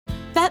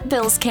Vet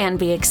bills can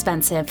be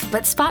expensive,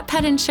 but Spot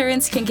Pet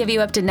Insurance can give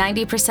you up to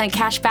 90%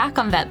 cash back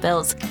on vet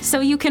bills, so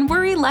you can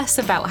worry less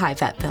about high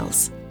vet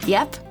bills.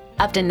 Yep,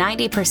 up to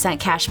 90%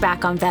 cash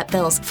back on vet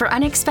bills for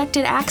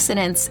unexpected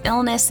accidents,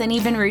 illness, and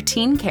even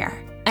routine care.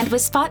 And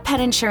with Spot Pet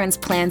Insurance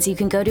plans, you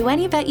can go to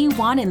any vet you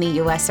want in the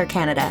US or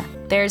Canada.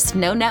 There's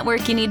no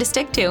network you need to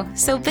stick to,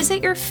 so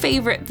visit your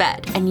favorite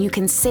vet and you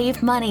can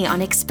save money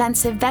on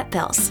expensive vet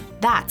bills.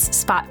 That's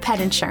Spot Pet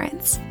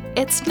Insurance.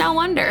 It's no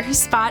wonder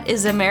Spot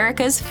is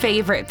America's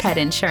favorite pet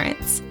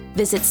insurance.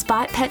 Visit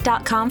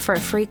spotpet.com for a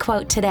free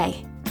quote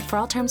today. For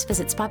all terms,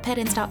 visit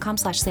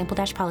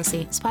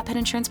spotpetins.com/sample-policy. Spot Pet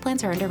Insurance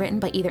plans are underwritten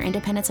by either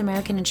Independence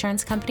American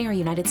Insurance Company or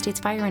United States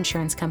Fire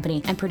Insurance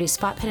Company and produce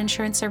Spot Pet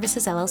Insurance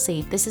Services,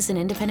 LLC. This is an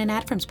independent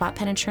ad from Spot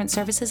Pet Insurance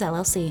Services,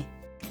 LLC.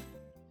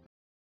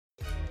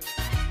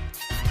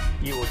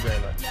 You or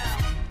Jayla?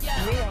 Yo,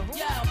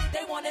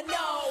 they want to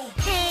know.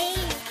 Hey.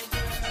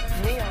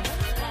 Hey.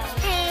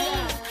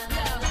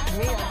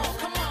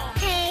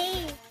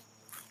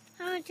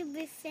 I want to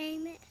be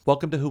famous.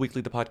 Welcome to Who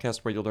Weekly, the podcast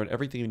where you'll learn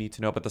everything you need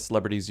to know about the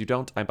celebrities you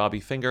don't. I'm Bobby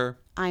Finger.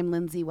 I'm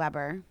Lindsay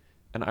Weber.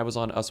 And I was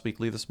on Us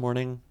Weekly this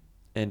morning,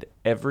 and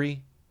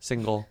every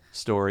single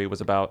story was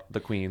about the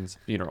Queen's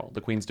funeral.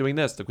 The Queen's doing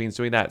this, the Queen's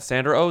doing that.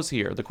 Sandra Oh's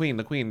here. The Queen,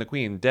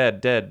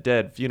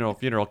 dead,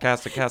 funeral,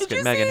 casket,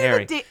 Meghan,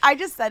 Harry. I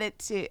just said it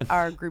to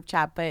our group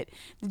chat, but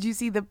did you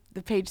see the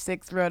Page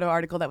Six Roto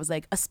article that was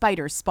like a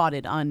spider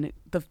spotted on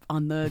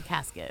the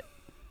casket?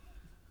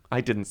 I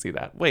didn't see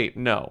that. Wait,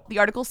 no. The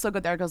article's so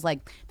good. The article's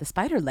like, the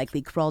spider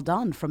likely crawled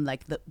on from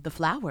like the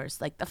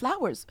flowers. Like the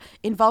flowers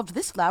involved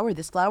this flower,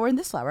 and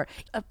this flower.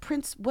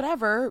 Prince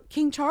whatever,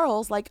 King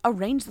Charles, like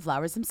arranged the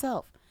flowers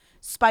himself.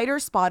 Spider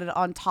spotted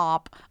on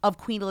top of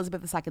Queen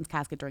Elizabeth II's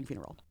casket during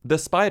funeral. The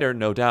spider,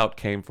 no doubt,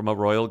 came from a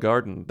royal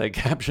garden. They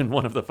captioned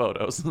one of the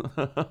photos.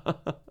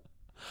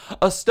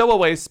 A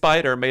stowaway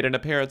spider made an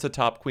appearance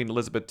atop Queen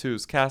Elizabeth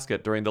II's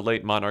casket during the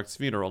late monarch's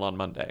funeral on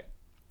Monday.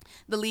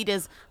 The lead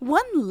is,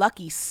 one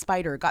lucky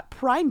spider got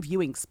prime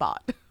viewing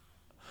spot.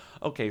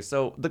 Okay,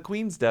 so the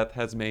Queen's death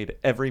has made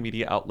every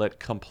media outlet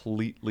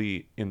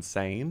completely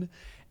insane.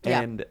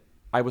 And yeah.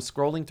 I was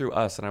scrolling through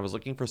Us and I was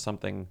looking for some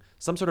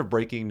sort of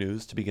breaking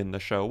news to begin the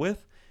show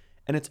with.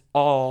 And it's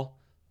all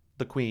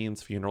the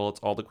Queen's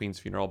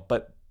funeral.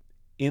 But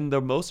in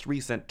the most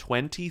recent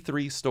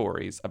 23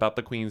 stories about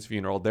the Queen's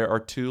funeral, there are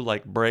two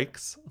like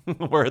breaks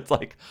where it's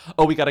like,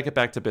 oh, we got to get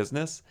back to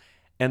business.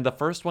 And the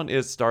first one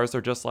is Stars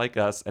Are Just Like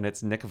Us, and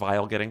it's Nick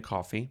Viall getting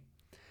coffee.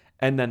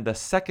 And then the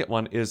second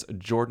one is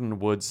Jordyn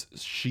Woods'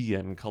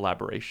 Shein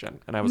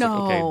collaboration. And I was like,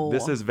 okay,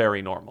 this is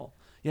very normal.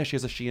 Yeah, she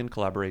has a Shein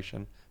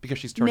collaboration because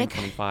she's turning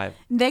 25.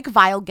 Nick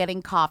Viall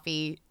getting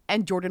coffee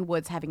and Jordyn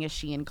Woods having a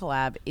Shein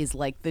collab is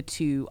like the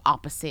two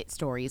opposite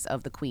stories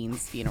of the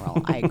Queen's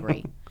funeral. I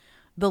agree.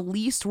 The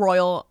least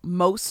royal,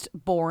 most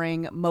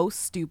boring,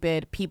 most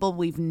stupid, people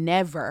we've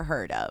never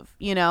heard of,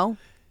 you know?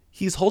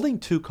 He's holding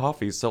two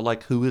coffees, so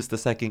like who is the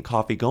second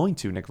coffee going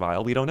to, Nick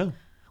Viall? We don't know.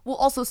 Well,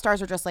 also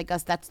Stars Are Just Like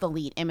Us. That's the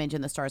lead image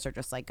in the Stars Are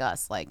Just Like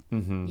Us. Like,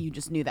 You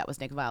just knew that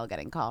was Nick Viall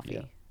getting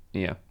coffee.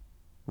 Yeah.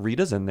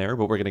 Rita's in there,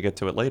 but we're going to get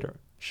to it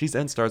later. She's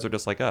in Stars Are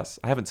Just Like Us.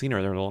 I haven't seen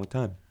her there in a long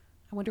time.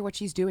 I wonder what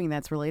she's doing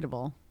that's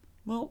relatable.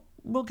 Well,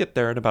 we'll get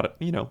there in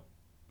about,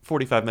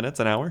 45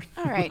 minutes, an hour.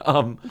 All right.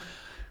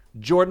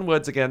 Jordyn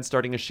Woods, again,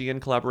 starting a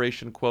Shein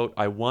collaboration, quote,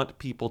 I want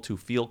people to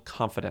feel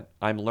confident.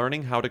 I'm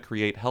learning how to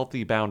create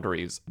healthy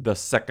boundaries, the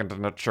Second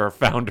Nature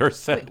founder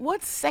said. Wait,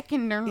 what's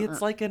Second Nature?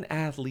 It's like an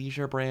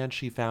athleisure brand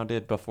she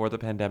founded before the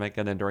pandemic,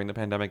 and then during the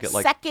pandemic, it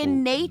like...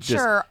 Second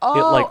Nature.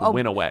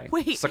 Went away.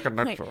 Wait, Second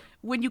Nature.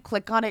 When you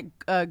click on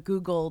it,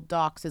 Google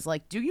Docs is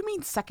like, do you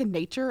mean Second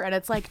Nature? And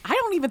it's like, I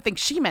don't even think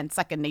she meant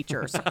Second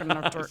Nature. Second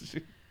Nature.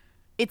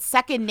 It's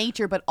Second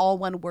Nature, but all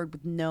one word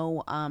with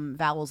no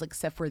vowels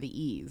except for the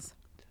E's.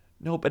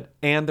 No,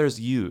 and there's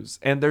U's,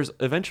 and there's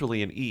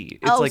eventually an E.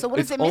 So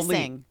what is it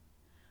missing?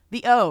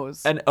 The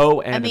O's. An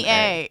O and the an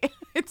A.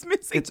 It's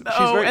missing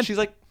the O.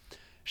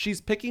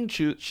 She's picking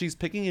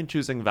and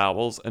choosing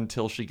vowels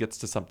until she gets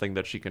to something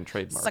that she can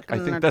trademark.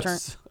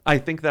 I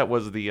think that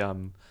was the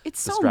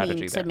it's the so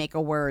strategy mean there. To make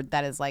a word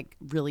that is like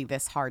really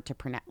this hard to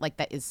pronounce. Like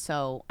that is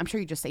so. I'm sure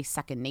you just say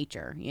Second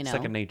Nature.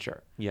 Second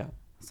Nature. Yeah.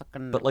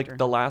 But like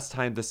the last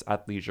time this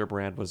athleisure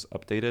brand was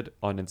updated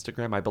on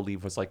Instagram, I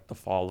believe was like the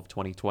fall of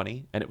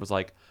 2020, and it was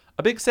like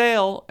a big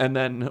sale, and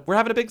then we're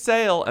having a big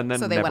sale, and then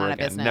so they never went out of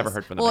again. business. Never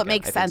heard from them. Well, again.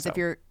 It makes sense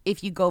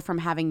if you go from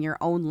having your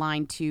own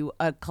line to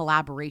a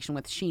collaboration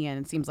with Shein.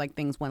 It seems like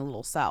things went a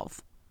little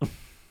south. Do you know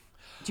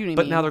what I mean?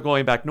 But now they're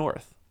going back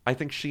north. I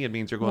think Shein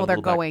means you're going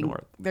back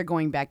north. They're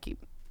going back.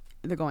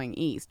 They're going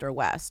east or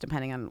west,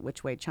 depending on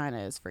which way China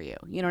is for you.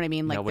 You know what I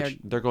mean? Like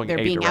they're going. They're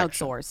being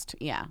direction. outsourced.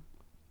 Yeah.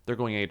 They're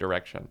going a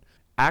direction.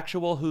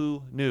 Actual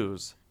Who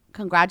news.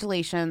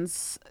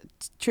 Congratulations,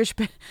 Trish,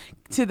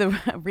 to the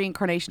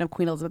reincarnation of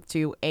Queen Elizabeth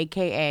II,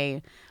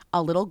 a.k.a.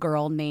 a little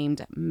girl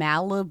named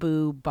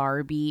Malibu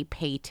Barbie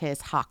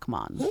Paytas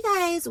Hockman. Hey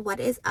guys, what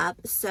is up?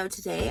 So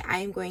today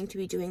I'm going to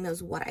be doing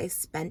those what I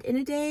spent in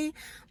a day,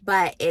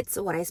 but it's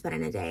what I spent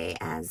in a day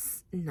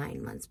as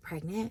 9 months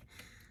pregnant.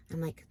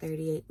 I'm like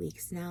 38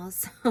 weeks now.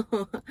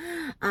 So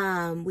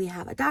we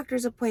have a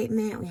doctor's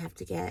appointment. We have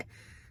to get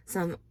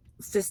some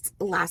just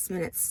last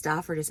minute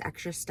stuff or just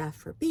extra stuff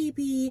for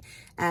baby,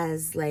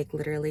 as like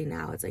literally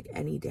now it's like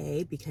any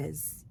day,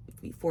 because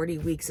 40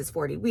 weeks is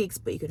 40 weeks,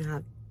 but you can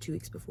have 2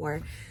 weeks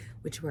before,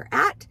 which we're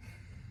at.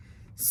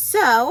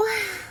 So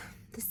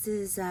this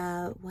is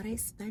what I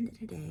spend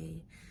in a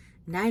day.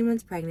 9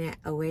 months pregnant,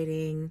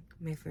 awaiting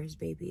my first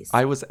babies.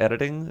 I was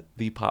editing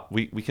the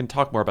we can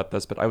talk more about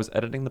this, but I was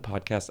editing the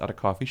podcast at a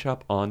coffee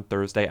shop on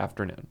Thursday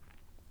afternoon.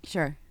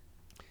 Sure.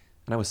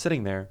 And I was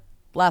sitting there.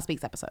 Last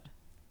week's episode.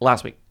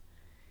 Last week.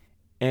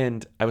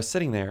 And I was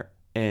sitting there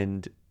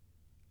and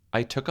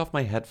I took off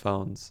my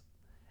headphones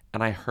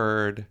and I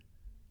heard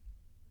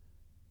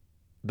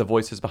the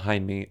voices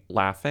behind me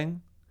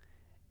laughing.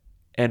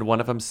 And one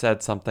of them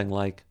said something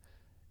like,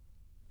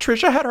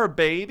 Trisha had her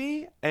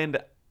baby? And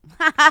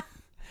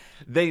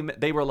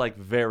they were like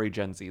very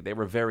Gen Z. They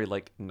were very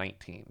like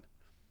 19,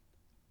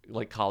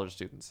 like college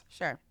students.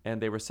 Sure.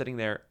 And they were sitting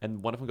there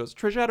and one of them goes,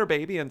 Trisha had her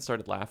baby, and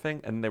started laughing.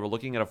 And they were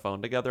looking at a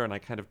phone together and I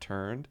kind of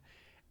turned.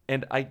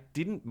 And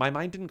my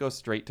mind didn't go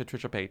straight to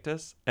Trisha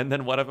Paytas. And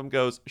then one of them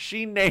goes,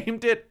 she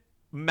named it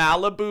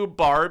Malibu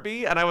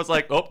Barbie. And I was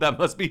like, oh, that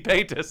must be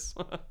Paytas.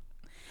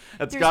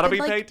 That's got to be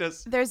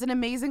Paytas. There's an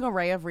amazing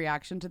array of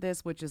reaction to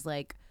this, which is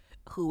like,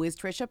 who is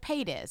Trisha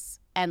Paytas?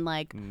 And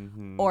like,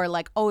 or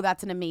like, oh,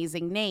 that's an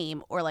amazing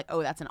name. Or like,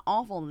 oh, that's an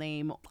awful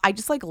name. I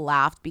just like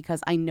laughed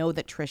because I know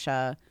that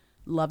Trisha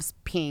loves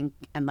pink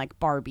and like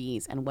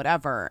Barbies and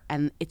whatever.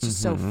 And it's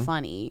just so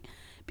funny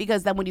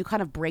because then when you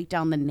kind of break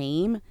down the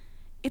name,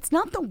 it's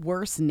not the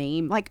worst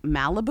name. Like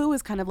Malibu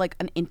is kind of like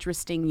an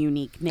interesting,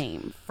 unique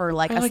name for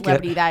like a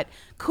celebrity that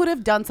could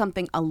have done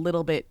something a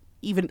little bit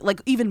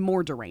even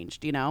more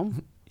deranged, you know?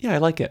 Yeah, I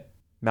like it.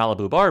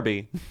 Malibu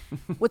Barbie.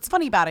 What's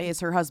funny about it is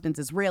her husband's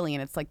Israeli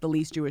and it's like the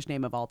least Jewish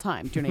name of all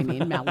time. Do you know what I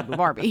mean? Malibu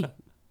Barbie.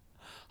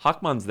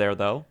 Hakman's there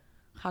though.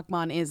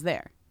 Hakman is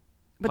there.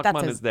 But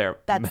Hakman is there.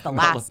 That's the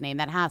last name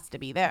that has to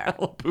be there.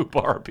 Malibu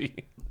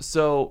Barbie.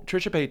 So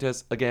Trisha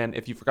Paytas, again,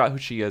 if you forgot who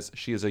she is a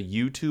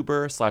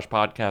YouTuber /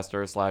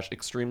 podcaster /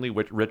 extremely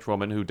rich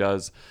woman who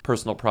does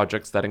personal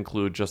projects that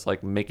include just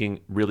like making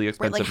really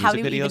expensive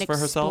music videos for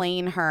herself.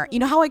 Explain her. You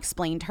know how I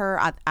explained her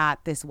at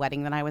this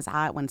wedding that I was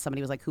at when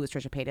somebody was like, "Who is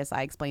Trisha Paytas?"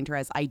 I explained her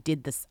as I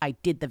did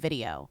the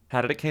video.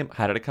 How did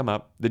it come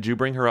up? Did you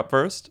bring her up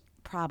first?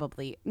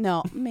 Probably.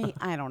 No,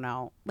 I don't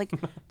know. Like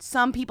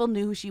some people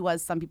knew who she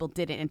was, some people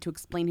didn't. And to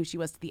explain who she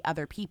was to the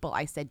other people,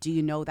 I said, do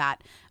you know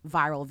that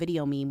viral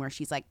video meme where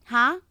she's like,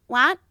 huh?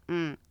 What?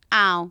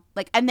 Ow.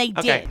 Like, and they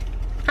did.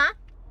 Huh?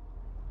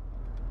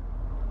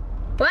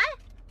 What?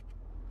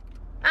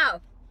 Oh.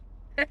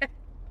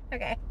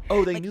 Okay.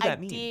 Oh, they Like, knew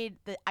that meme.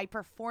 I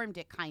performed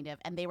it kind of,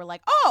 and they were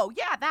like, oh,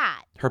 yeah,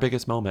 that. Her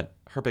biggest moment.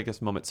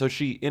 So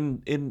she,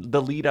 in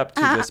the lead up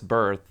to this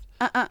birth,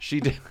 she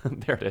did,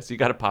 there it is, you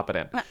got to pop it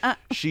in.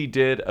 She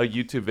did a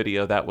YouTube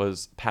video that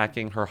was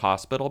packing her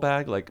hospital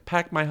bag, like,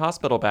 pack my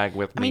hospital bag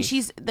with me. I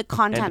mean, the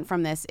content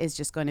from this is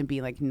just going to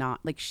be like not,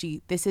 like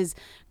this is,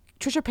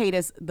 Trisha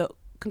Paytas,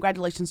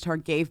 congratulations to her,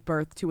 gave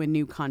birth to a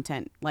new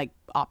content, like,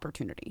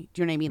 opportunity.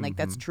 Do you know what I mean? Like,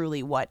 that's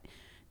truly what,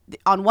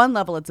 on one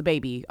level, it's a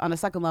baby. On a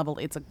second level,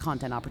 it's a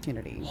content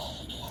opportunity.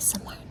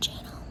 ASMR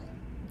channel.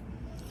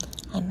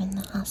 I'm in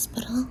the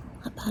hospital,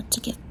 about to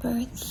give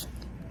birth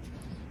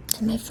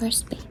to my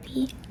first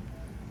baby.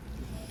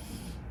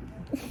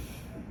 And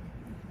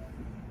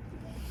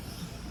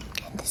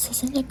this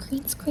isn't a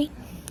green screen.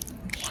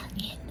 We are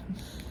in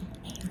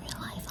a real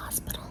life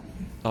hospital.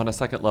 On a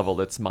second level,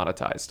 it's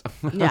monetized.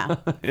 Yeah,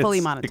 fully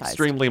It's monetized.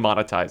 Extremely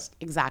monetized.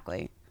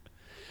 Exactly.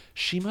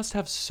 She must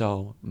have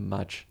so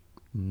much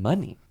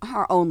money.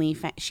 Her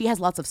she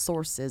has lots of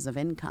sources of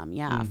income,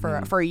 yeah, for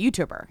a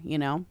YouTuber, you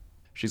know?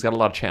 She's got a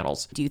lot of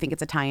channels. Do you think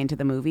it's a tie into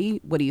the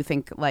movie? What do you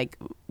think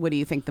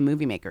the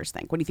movie makers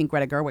think? What do you think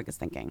Greta Gerwig is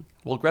thinking?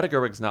 Well, Greta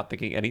Gerwig's not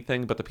thinking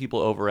anything, but the people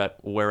over at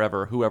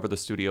whoever the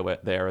studio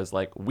there is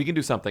like, we can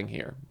do something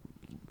here.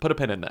 Put a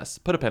pin in this.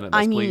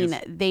 I please.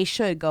 mean, they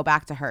should go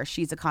back to her.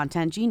 She's a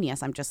content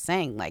genius. I'm just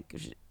saying, like,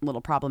 a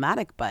little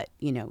problematic, but,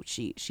 you know,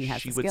 she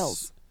has the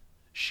skills.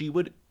 She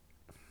would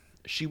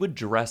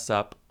dress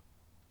up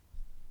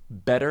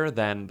better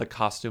than the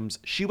costumes.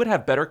 She would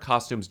have better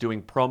costumes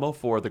doing promo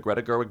for the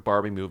Greta Gerwig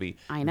Barbie movie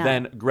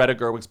than Greta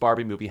Gerwig's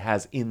Barbie movie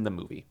has in the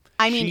movie.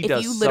 I mean, she if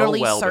does you literally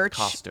so well search with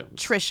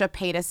costumes. Trisha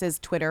Paytas's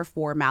Twitter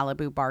for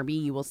Malibu Barbie,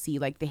 you will see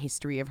like the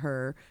history of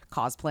her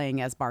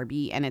cosplaying as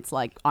Barbie, and it's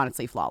like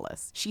honestly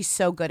flawless. She's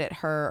so good at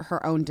her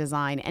own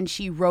design, and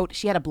she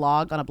had a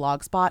blog on a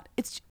Blogspot.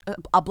 It's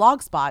a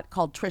Blogspot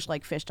called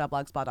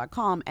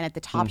trishlikefish.blogspot.com, and at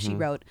the top she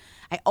wrote,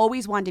 "I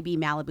always wanted to be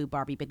Malibu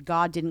Barbie, but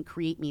God didn't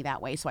create me that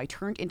way, so I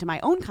turned into my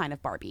own kind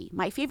of Barbie,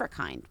 my favorite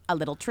kind, a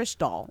little Trish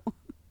doll."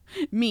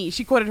 Me,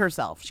 she quoted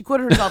herself. She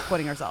quoted herself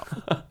quoting herself.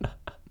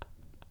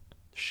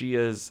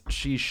 She's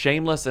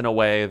shameless in a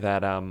way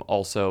that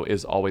also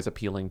is always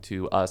appealing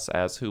to us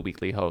as Who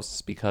Weekly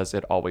hosts because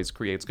it always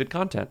creates good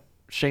content.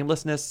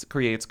 Shamelessness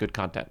creates good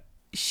content.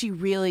 She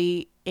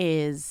really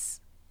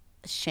is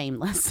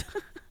shameless.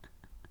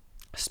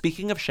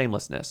 Speaking of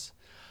shamelessness,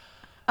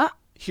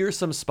 here's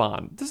some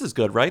Spawn. This is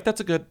good, right? That's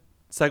a good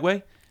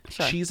segue.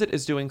 Sure. Cheez-It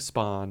is doing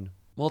Spawn.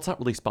 Well, it's not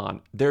really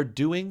Spawn. They're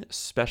doing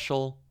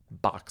special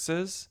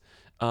boxes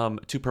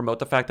to promote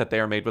the fact that they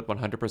are made with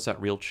 100%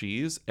 real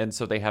cheese. And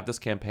so they have this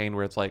campaign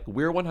where it's like,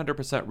 we're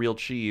 100% real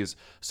cheese.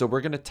 So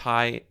we're going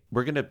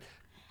to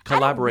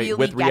collaborate really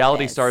with get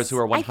reality this. stars who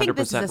are I think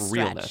this is a 100% stretch.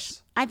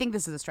 realness. I think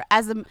this is a stretch.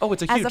 It's a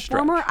huge as a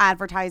former stretch.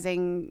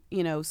 advertising,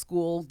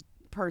 school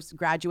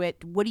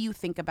graduate, what do you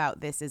think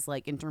about this as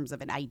like in terms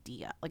of an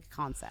idea, like a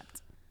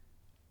concept?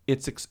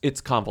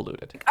 It's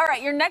convoluted. All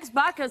right, your next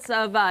box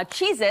of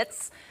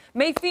Cheez-Its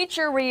may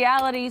feature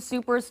reality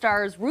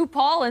superstars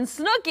RuPaul and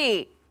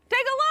Snooki.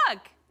 Take a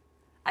look.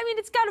 I mean,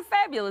 it's kind of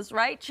fabulous,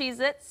 right?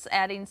 Cheez-Its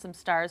adding some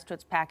stars to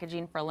its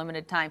packaging for a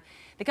limited time.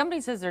 The company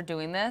says they're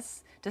doing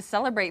this to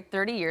celebrate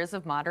 30 years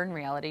of modern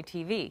reality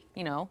TV.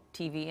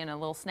 TV and a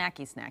little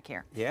snacky snack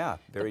here. Yeah,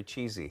 very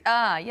cheesy.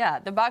 Yeah.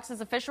 The box's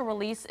official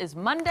release is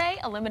Monday.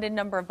 A limited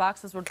number of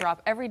boxes will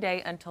drop every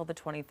day until the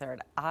 23rd.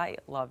 I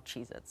love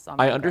Cheez-Its. So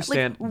I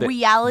understand. Like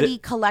reality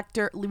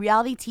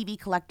TV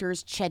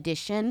collectors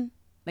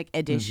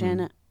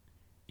edition,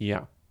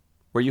 Yeah.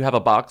 Where you have a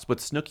box with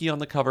Snooki on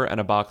the cover and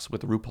a box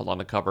with RuPaul on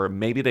the cover.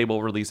 Maybe they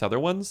will release other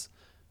ones.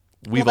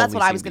 Well, that's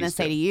what I was going to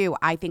say to you.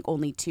 I think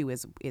only 2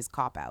 is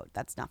cop out.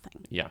 That's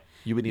nothing. Yeah,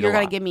 you would need You a got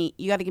to lot. give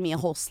me a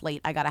whole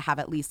slate. I got to have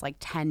at least like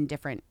 10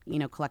 different,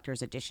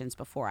 collector's editions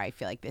before I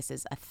feel like this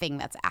is a thing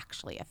that's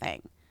actually a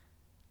thing.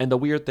 And the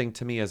weird thing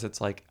to me is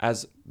it's like,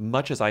 as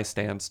much as I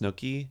stand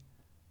Snooki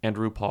and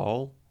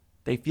RuPaul,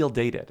 they feel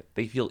dated.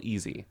 They feel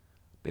easy.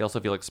 They also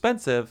feel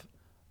expensive,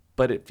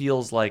 but it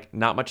feels like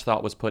not much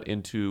thought was put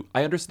into.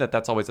 I understand that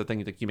that's always the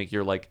thing that you make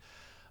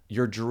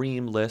your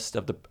dream list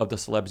of the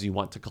celebs you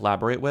want to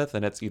collaborate with,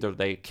 and it's either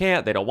they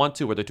can't, they don't want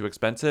to, or they're too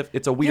expensive.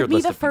 It's a weird list. Give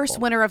me the of first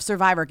people. winner of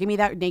Survivor. Give me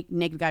that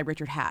naked guy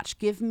Richard Hatch.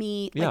 Give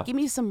me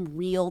some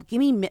real. Give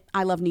me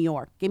I Love New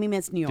York. Give me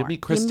Miss New York. Give me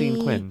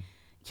Christine Quinn.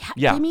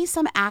 Yeah. Give me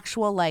some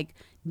actual like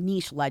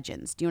niche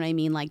legends. Do you know what I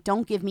mean? Like,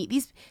 don't give me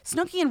these.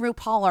 Snooki and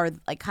RuPaul are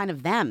like kind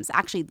of thems.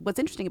 Actually, what's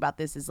interesting about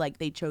this is like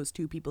they chose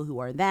 2 people who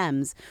are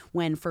thems,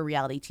 when for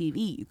reality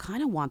TV you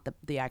kind of want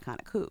the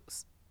iconic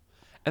who's.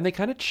 And they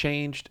kind of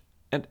changed.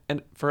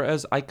 And for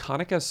as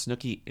iconic as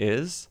Snooki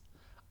is,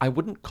 I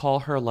wouldn't call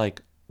her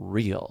like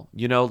real.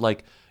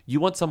 Like you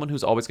want someone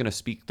who's always going to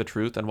speak the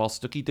truth. And while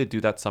Snooki did do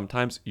that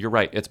sometimes, you're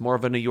right. It's more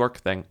of a New York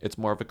thing. It's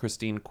more of a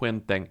Christine Quinn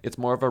thing. It's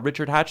more of a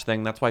Richard Hatch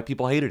thing. That's why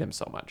people hated him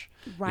so much.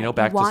 Right.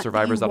 Back to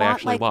Survivors that I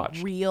actually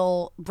watched.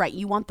 Real, right.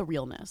 You want the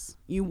realness.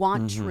 You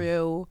want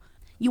true.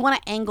 You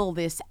want to angle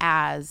this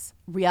as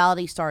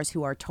reality stars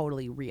who are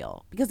totally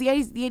real, because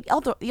the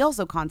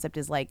also concept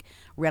is like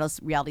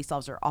reality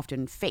stars are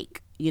often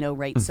fake,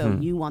 right? So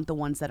you want the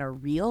ones that are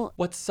real.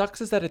 What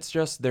sucks is that it's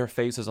just their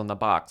faces on the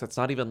box. It's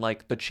not even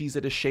like the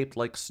Cheez-It is shaped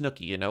like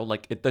Snooki,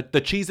 like the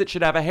Cheez-It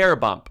should have a hair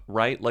bump,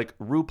 right? Like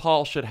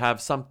RuPaul should have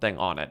something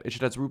on it. It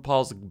should have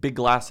RuPaul's big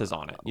glasses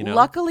on it,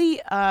 Luckily,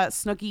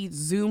 Snooki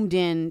zoomed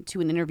in to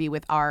an interview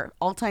with our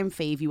all-time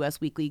fave U.S.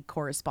 Weekly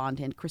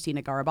correspondent,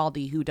 Christina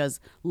Garibaldi, who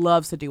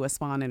loves to do a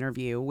Spawn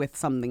interview with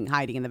something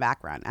hiding in the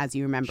background. As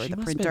you remember, She the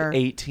must printer. spend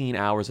 18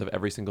 hours of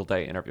every single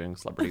day interviewing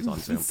celebrities on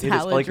Zoom. It is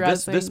Salad like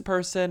dressing. this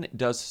person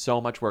does so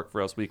much work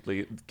for Us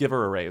Weekly. Give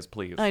her a raise,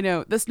 please. I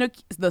know.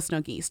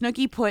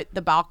 Snooki put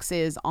the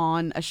boxes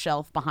on a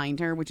shelf behind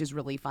her, which is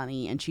really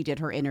funny. And she did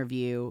her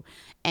interview,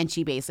 and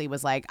she basically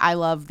was like, I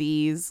love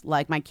these.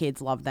 Like, my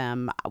kids love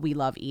them. We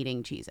love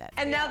eating Cheez-It.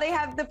 And now they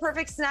have the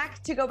perfect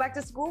snack to go back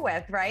to school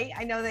with, right?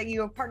 I know that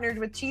you have partnered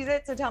with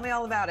Cheez-It, so tell me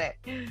all about it.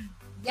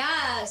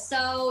 Yeah,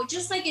 so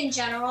just like in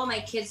general,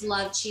 my kids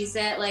love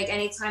Cheez-It. Like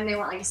anytime they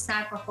want like a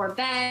snack before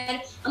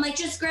bed, I'm like,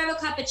 just grab a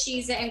cup of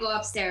Cheez-It and go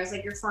upstairs.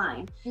 Like you're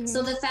fine.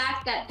 So the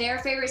fact that their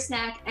favorite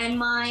snack and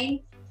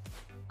mine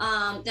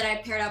that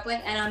I paired up with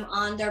and I'm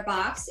on their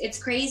box,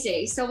 it's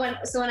crazy. So when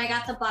I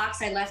got the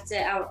box, I left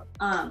it out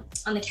on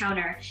the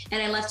counter,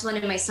 and I left one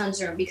in my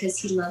son's room because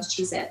he loves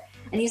Cheez-It.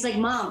 And he's like,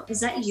 Mom, is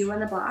that you in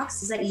the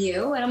box? Is that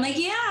you? And I'm like,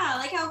 yeah,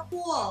 like how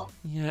cool.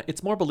 Yeah,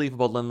 it's more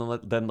believable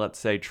than let's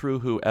say, True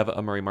Who Eva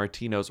Marie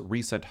Martino's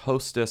recent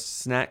Hostess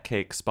snack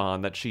cake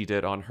spawn that she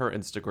did on her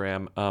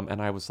Instagram.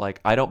 And I was like,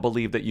 I don't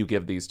believe that you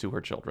give these to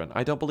her children.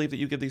 I don't believe that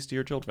you give these to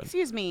your children.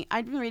 Excuse me.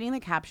 I've been reading the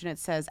caption. It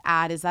says,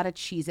 is that a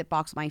Cheez-It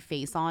box with my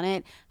face on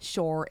it?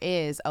 Sure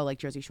is. Oh, like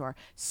Jersey Shore.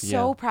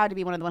 So proud to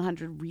be one of the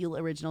 100 real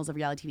originals of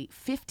reality TV.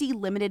 50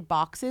 limited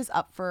boxes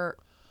up for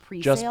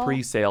pre-sale? Just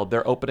pre-sale.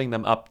 They're opening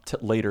them up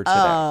later today.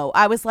 Oh,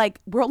 I was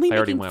like, we're only I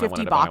already making went. I 50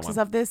 wanted to buy boxes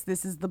one. of this.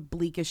 This is the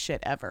bleakest shit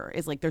ever.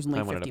 It's like there's only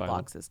I wanted to 50 buy one.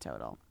 boxes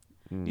total.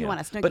 Yeah. You want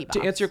a Snooki But box.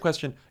 to answer your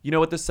question, you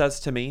know what this says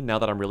to me now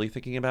that I'm really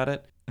thinking about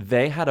it?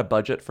 They had a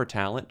budget for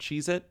talent,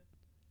 Cheez-It,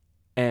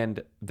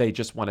 and they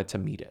just wanted to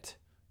meet it.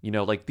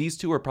 Like these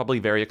two are probably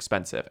very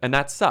expensive, and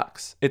that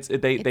sucks. They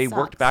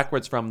worked sucks.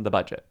 backwards from the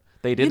budget.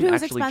 They You didn't know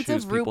who's actually choose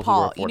expensive? people who were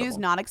RuPaul. affordable. You know who's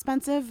not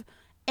expensive?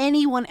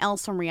 Anyone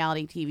else from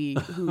reality TV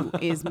who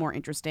is more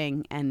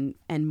interesting and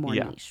more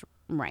niche.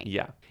 Right.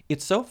 Yeah.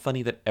 It's so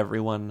funny that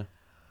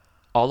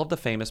all of the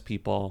famous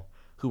people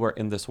who are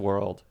in this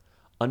world,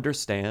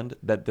 understand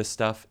that this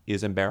stuff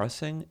is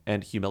embarrassing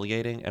and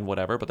humiliating and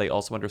whatever, but they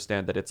also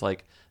understand that it's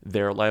like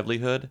their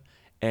livelihood.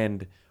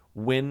 And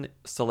when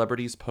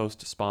celebrities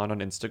post Spawn on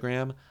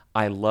Instagram,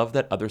 I love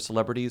that other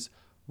celebrities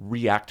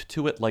react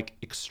to it like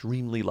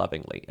extremely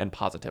lovingly and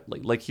positively.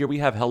 Like here we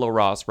have Hello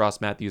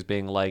Ross Matthews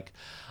being like,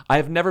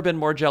 I've never been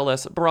more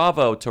jealous,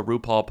 bravo, to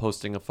RuPaul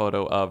posting a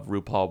photo of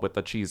RuPaul with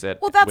the Cheez-It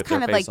Well, that's with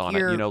kind their of face like on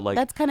your, it. You know, like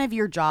that's kind of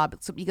your job.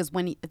 So, because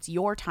when it's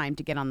your time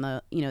to get on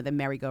the, the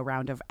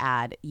merry-go-round of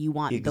ad, you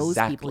want those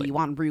people, you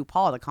want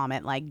RuPaul to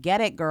comment like,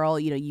 get it, girl.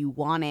 You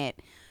want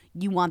it.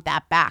 You want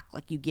that back,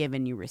 like you give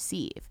and you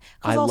receive.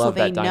 Because also love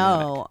they that know,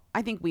 dynamic.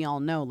 I think we all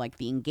know, like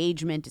the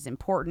engagement is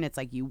important. It's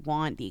like you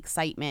want the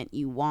excitement,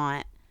 you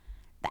want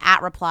the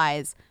at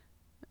replies.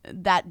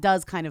 That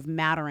does kind of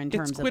matter in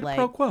terms it's quid of like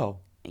pro quo.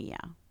 Yeah.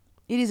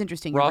 It is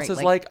interesting. Ross right?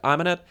 is like,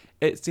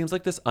 it seems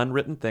like this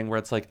unwritten thing where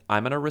it's like,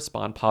 I'm going to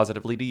respond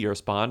positively to your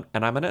Spawn,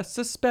 and I'm going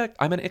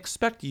to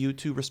expect you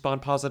to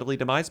respond positively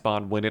to my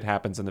Spawn when it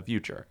happens in the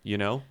future, you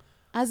know?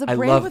 As a I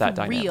brand love with that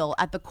dynamic. real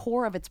at the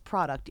core of its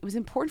product, it was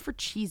important for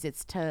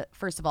Cheez-Its to,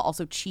 first of all,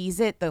 also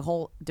Cheez-It, the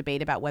whole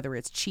debate about whether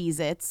it's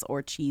Cheez-Its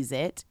or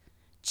Cheez-It,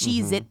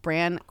 Cheez-It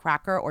brand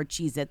cracker or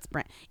Cheez-Its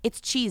brand.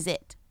 It's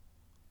Cheez-It.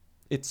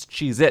 It's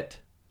Cheez-It.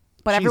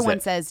 But everyone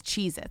Cheez-It. says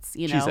Cheez-Its,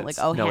 Cheez-Its. like,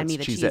 oh, No, hand me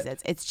it's the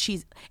Cheez-It.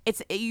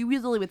 Cheez-Its. You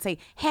usually would say,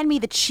 hand me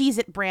the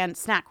Cheez-It brand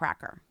snack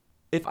cracker.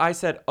 If I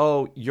said,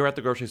 oh, you're at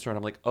the grocery store, and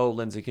I'm like, oh,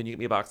 Lindsay, can you get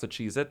me a box of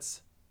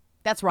Cheez-Its?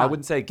 That's wrong. I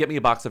wouldn't say, get me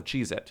a box of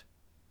Cheez-It,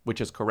 which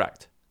is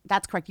correct.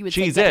 That's correct. You would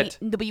Cheez-It.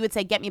 but you would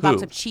say, get me a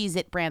box Who? of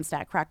Cheez-It brand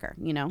snack cracker,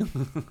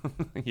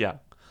 Yeah.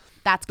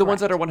 That's The correct.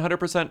 ones that are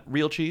 100%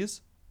 real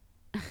cheese?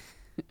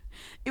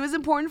 It was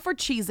important for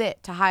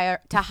Cheez-It to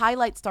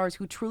highlight stars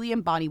who truly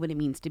embody what it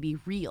means to be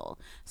real.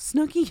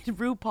 Snooki and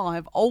RuPaul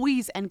have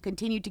always and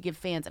continue to give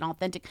fans an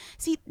authentic...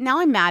 See, now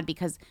I'm mad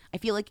because I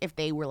feel like if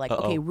they were like,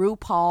 okay,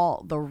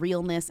 RuPaul, the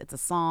realness, it's a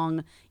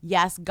song,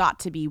 yes, got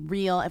to be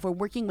real. If we're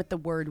working with the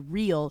word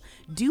real,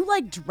 do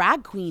like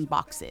drag queen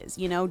boxes,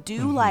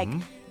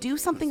 do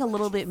something a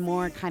little bit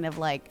more kind of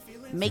like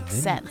makes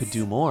sense. You could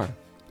do more.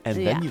 And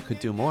then you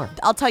could do more.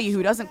 I'll tell you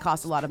who doesn't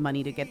cost a lot of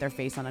money to get their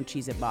face on a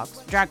Cheez-It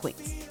box. Drag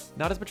queens.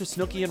 Not as much as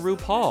Snooki and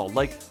RuPaul.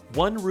 Like,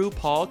 one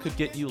RuPaul could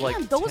get you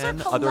like those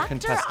 10 are other collector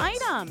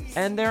contestants. items.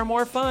 And they're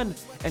more fun.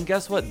 And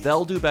guess what?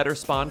 They'll do better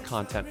Spawn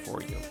content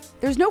for you.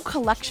 There's no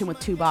collection with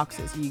two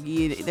boxes.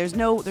 There's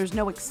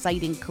no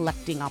exciting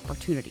collecting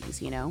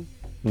opportunities,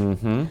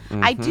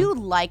 I do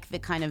like the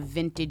kind of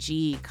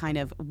vintagey kind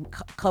of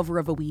cover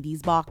of a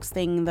Wheaties box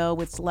thing though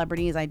with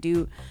celebrities. I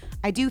do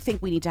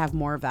think we need to have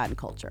more of that in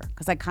culture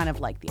because I kind of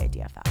like the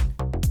idea of that.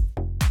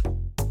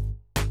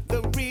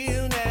 The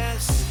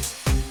realness.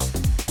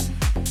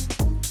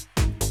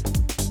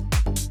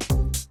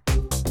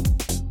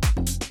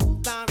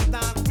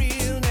 The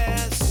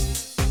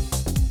realness.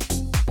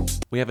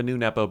 We have a new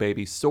Nepo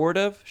baby, sort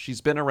of.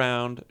 She's been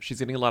around. She's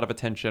getting a lot of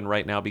attention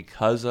right now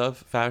because of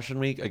Fashion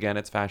Week. Again,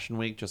 it's Fashion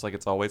Week, just like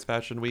it's always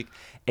Fashion Week.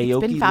 It's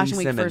Aoki been Fashion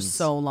Lee Week for Simmons.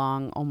 so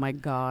long. Oh my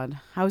God.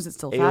 How is it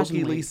still Fashion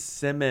Aoki Lee Week?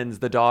 Simmons,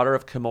 the daughter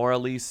of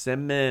Kimora Lee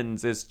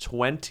Simmons, is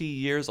 20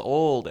 years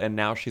old, and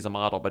now she's a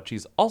model, but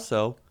she's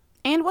also...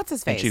 And what's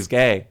his face? And she's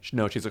gay.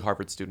 No, she's a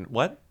Harvard student.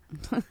 What?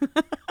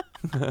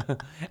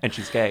 And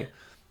she's gay.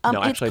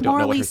 No, actually, I don't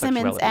know what her Lee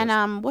Simmons sexuality is.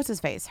 and what's his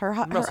face? Her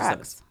Russell ex.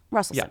 Simmons.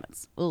 Russell Yeah.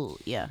 Simmons. Ooh,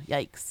 yeah.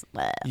 Yikes.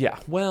 Bleh. Yeah,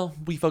 well,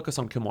 we focus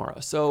on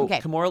Kimora. So Okay.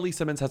 Kimora Lee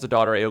Simmons has a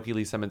daughter, Aoki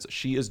Lee Simmons.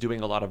 She is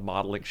doing a lot of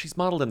modeling. She's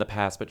modeled in the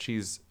past, but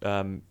she's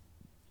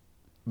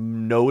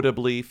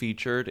notably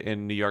featured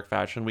in New York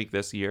Fashion Week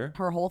this year.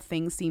 Her whole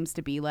thing seems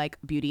to be like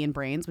beauty and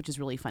brains, which is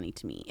really funny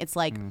to me. It's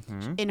like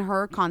Mm-hmm. in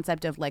her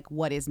concept of like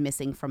what is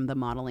missing from the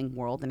modeling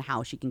world and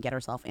how she can get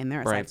herself in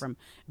there, aside Right. from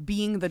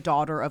being the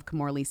daughter of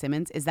Kimora Lee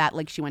Simmons, is that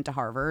like she went to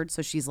Harvard.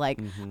 So she's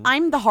like,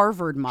 I'm the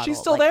Harvard model. Mm-hmm. She's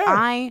still Like,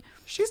 there.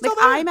 She's still like,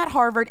 there. I'm at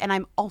Harvard and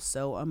I'm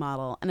also a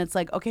model. And it's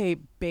like, okay,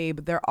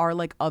 babe, there are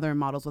like other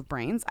models with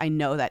brains. I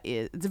know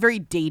it's a very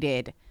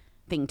dated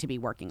thing to be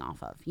working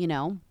off of,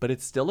 But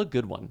it's still a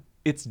good one.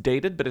 It's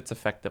dated, but it's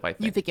effective, I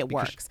think. You think it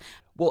Because works?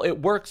 Well,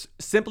 it works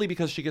simply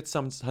because she gets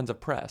tons of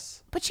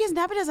press. But she has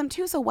nepotism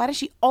too, so why does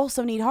she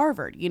also need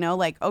Harvard?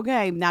 Like,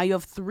 okay, now you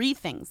have 3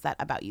 things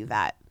about you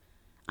that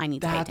I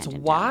need to pay That's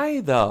attention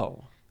why,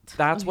 though.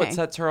 That's what Okay.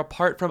 sets her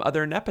apart from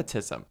other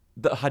nepotism.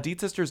 The Hadid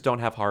sisters don't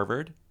have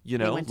Harvard,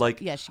 to.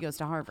 Yeah, she goes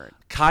to Harvard.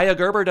 Kaya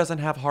Gerber doesn't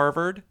have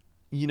Harvard.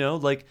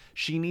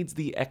 She needs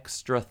the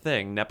extra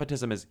thing.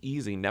 Nepotism is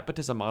easy.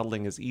 Nepotism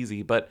modeling is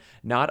easy, but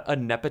not a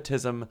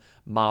nepotism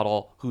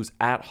model who's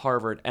at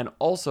Harvard. And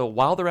also,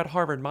 while they're at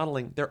Harvard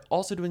modeling, they're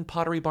also doing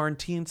Pottery Barn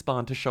Teen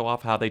Spawn to show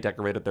off how they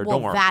decorated their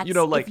dorm. That's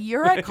like if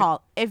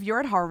you're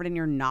at Harvard and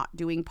you're not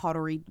doing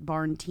Pottery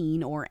Barn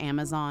Teen or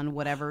Amazon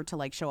whatever to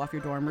like show off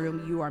your dorm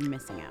room, you are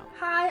missing out.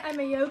 Hi, I'm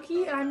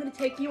Aoki, and I'm going to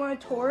take you on a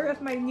tour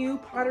of my new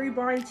Pottery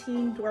Barn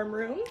Teen dorm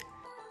room.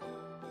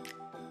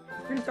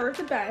 We're going to start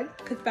with the bed,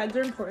 because beds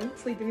are important,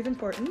 sleeping is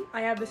important. I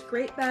have this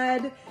great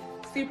bed,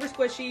 super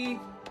squishy,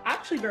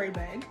 actually very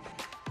big.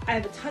 I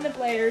have a ton of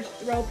layers,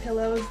 throw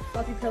pillows,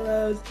 fluffy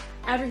pillows.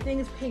 Everything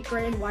is pink,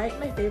 gray, and white,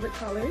 my favorite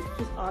colors,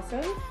 which is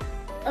awesome.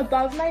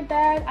 Above my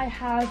bed, I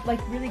have like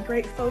really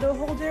great photo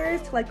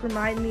holders to like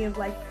remind me of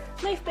like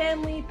my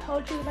family,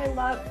 poetry that I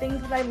love,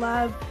 things that I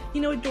love.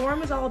 You know, a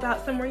dorm is all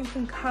about somewhere you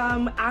can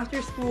come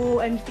after school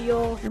and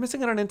feel. You're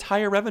missing out on an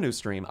entire revenue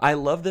stream. I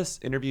love this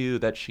interview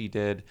that she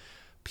did.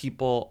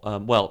 People,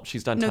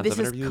 she's done tons of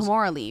interviews. No, this is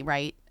Kimora Lee,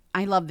 right?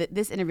 I love that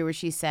this interview where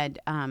she said,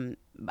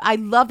 I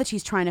love that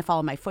she's trying to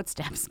follow my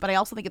footsteps, but I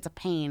also think it's a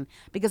pain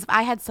because if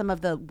I had some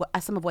of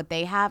what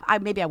they have,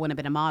 maybe I wouldn't have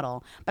been a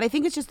model. But I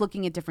think it's just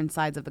looking at different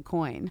sides of the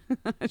coin.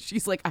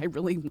 She's like,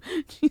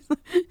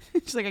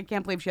 she's like, I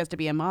can't believe she has to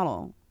be a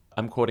model.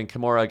 I'm quoting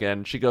Kimora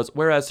again. She goes,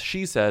 whereas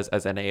she says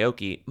as an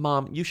Aoki,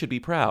 Mom, you should be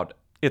proud.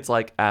 It's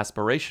like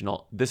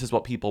aspirational. This is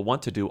what people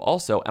want to do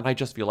also. And I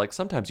just feel like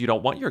sometimes you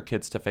don't want your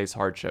kids to face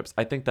hardships.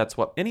 I think that's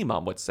what any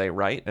mom would say,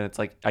 right? And it's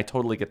like, I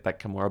totally get that,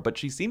 Kimora, but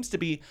she seems to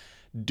be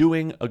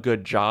doing a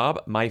good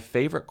job. My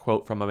favorite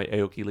quote from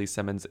Aoki Lee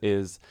Simmons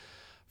is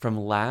from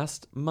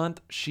last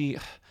month.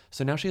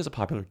 So now she has a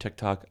popular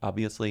TikTok.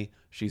 Obviously,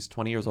 she's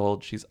 20 years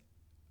old. She's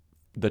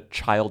the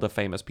child of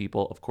famous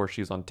people. Of course,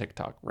 she's on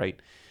TikTok,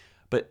 right?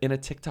 But in a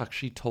TikTok,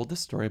 she told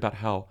this story about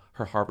how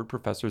her Harvard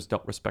professors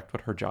don't respect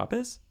what her job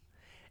is.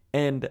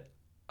 And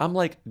I'm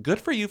like,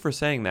 good for you for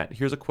saying that.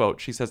 Here's a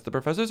quote. She says, the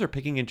professors are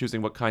picking and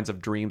choosing what kinds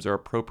of dreams are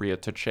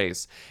appropriate to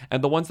chase.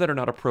 And the ones that are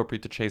not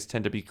appropriate to chase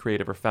tend to be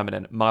creative or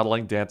feminine,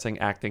 modeling, dancing,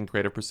 acting,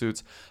 creative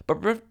pursuits.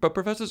 But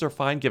professors are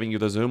fine giving you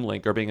the Zoom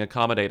link or being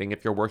accommodating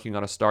if you're working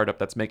on a startup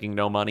that's making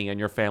no money and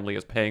your family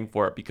is paying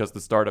for it because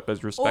the startup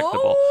is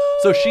respectable.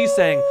 So she's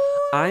saying,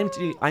 I'm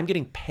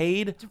getting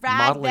paid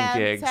modeling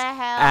gigs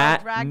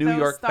at New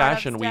York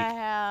Fashion Week.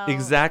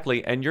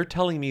 Exactly. And you're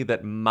telling me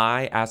that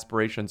my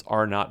aspirations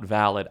are not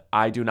valid.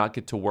 I do not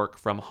get to work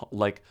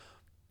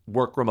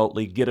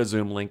remotely, get a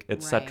Zoom link,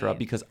 etc.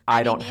 because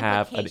I don't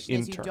have an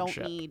internship. You don't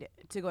need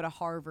to go to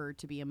Harvard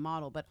to be a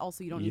model, but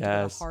also you don't need to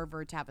go to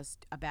Harvard to have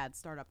a bad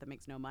startup that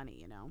makes no money,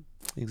 you know?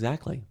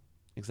 Exactly.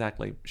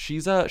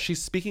 She's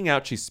speaking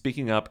out, she's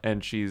speaking up,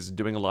 and she's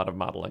doing a lot of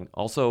modeling.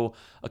 Also,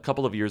 a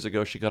couple of years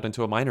ago, she got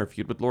into a minor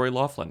feud with Lori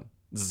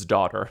Loughlin's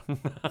daughter.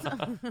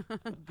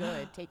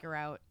 Good. Take her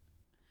out.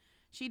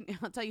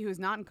 I'll tell you who's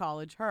not in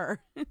college, her.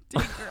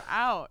 Take her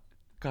out.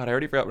 God, I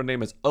already forgot what her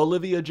name is.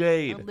 Olivia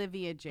Jade.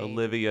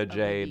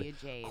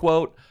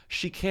 Quote,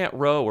 she can't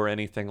row or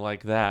anything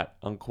like that,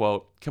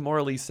 unquote.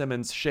 Kimora Lee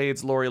Simmons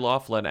shades Lori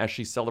Loughlin as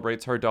she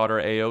celebrates her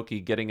daughter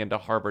Aoki getting into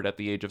Harvard at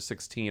the age of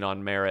 16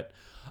 on merit.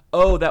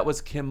 Oh, that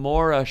was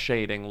Kimora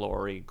shading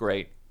Lori.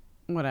 Great.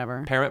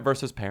 Whatever. Parent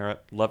versus parent.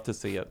 Love to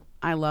see it.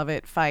 I love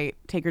it. Fight.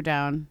 Take her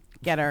down.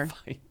 Get her.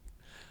 Fight.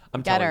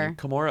 I'm telling you,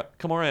 Kimora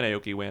and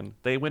Aoki win.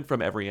 They win from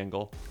every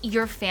angle.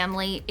 Your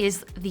family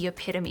is the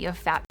epitome of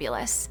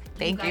fabulous.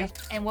 Thank you.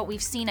 And what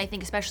we've seen, I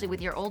think, especially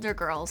with your older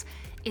girls,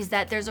 is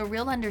that there's a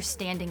real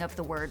understanding of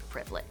the word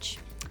privilege.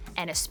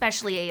 And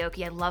especially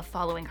Aoki, I love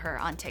following her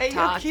on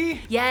TikTok. Aoki?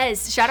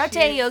 Yes, shout out to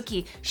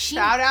Aoki.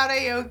 Shout out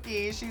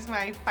Aoki, she's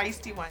my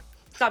feisty one.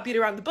 Let's not beat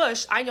around the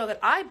bush. I know that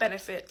I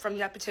benefit from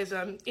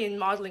nepotism in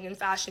modeling and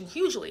fashion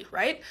hugely,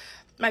 right?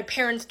 My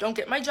parents don't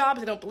get my job,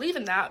 they don't believe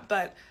in that,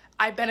 but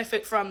I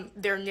benefit from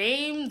their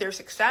name, their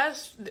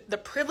success, the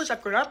privilege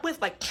I've grown up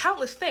with, like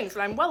countless things,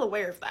 and I'm well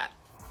aware of that.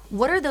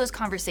 What are those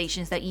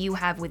conversations that you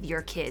have with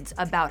your kids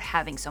about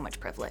having so much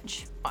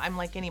privilege? I'm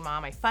like any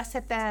mom, I fuss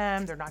at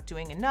them, they're not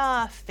doing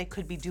enough, they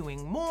could be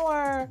doing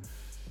more.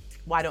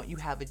 Why don't you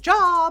have a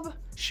job?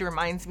 She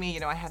reminds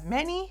me, I have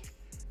many.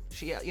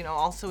 She,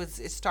 also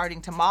is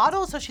starting to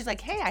model, so she's like,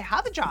 hey, I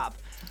have a job.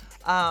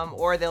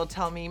 Or they'll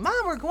tell me, Mom,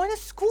 we're going to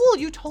school.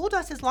 You told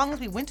us as long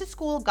as we went to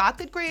school, got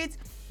good grades,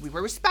 we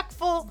were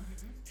respectful.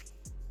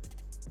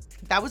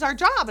 That was our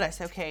job. And I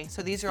said, okay,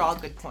 so these are all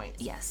good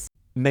points. Yes.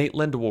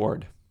 Maitland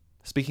Ward,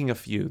 speaking of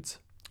feuds,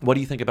 what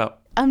do you think about?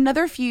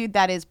 Another feud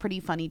that is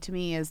pretty funny to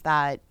me is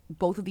that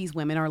both of these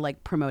women are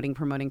like promoting.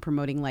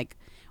 Like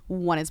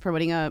one is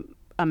promoting a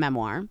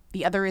memoir.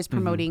 The other is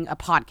promoting a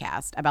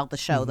podcast about the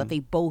show that they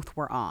both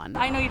were on.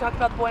 I know you talked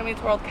about the Boy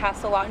Meets World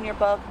cast a lot in your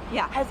book.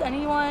 Yeah. Has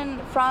anyone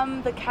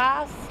from the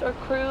cast or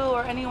crew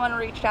or anyone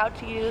reached out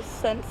to you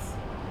since?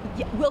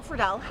 Yeah, Will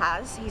Friedle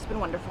has. He's been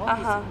wonderful.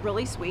 Uh-huh. He's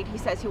really sweet. He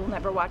says he will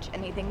never watch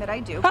anything that I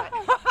do,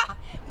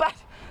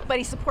 but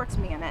he supports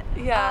me in it.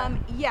 Yeah.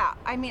 Yeah.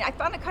 I mean, I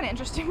found it kind of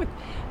interesting.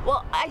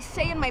 I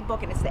say in my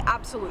book, and it's the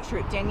absolute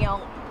truth,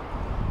 Danielle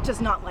does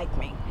not like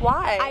me.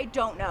 Why? I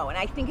don't know, and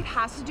I think it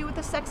has to do with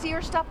the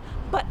sexier stuff.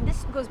 But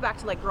this goes back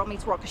to like Girl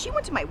Meets World, because she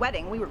went to my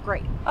wedding. We were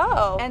great.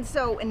 Oh.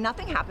 And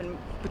nothing happened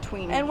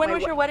between. And when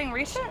was your wedding?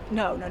 Recent?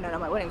 No.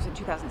 My wedding was in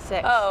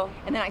 2006. Oh.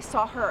 And then I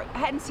saw her. I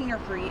hadn't seen her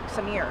for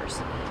some years,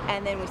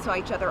 and then we saw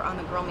each other on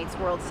the Girl Meets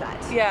World set.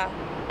 Yeah.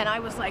 And I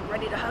was like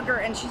ready to hug her,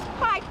 and she's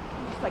hi.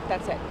 She's like,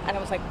 that's it. And I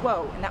was like,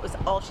 whoa. And that was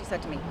all she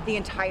said to me the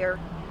entire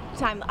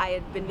time I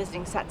had been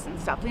visiting sets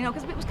and stuff,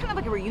 because it was kind of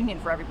like a reunion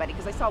for everybody,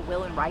 because I saw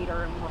Will and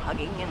Ryder and we were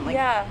hugging and like,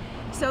 yeah.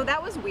 So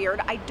that was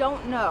weird. I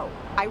don't know.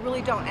 I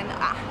really don't. And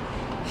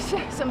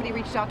somebody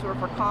reached out to her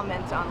for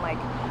comments on like,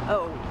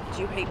 oh,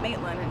 do you hate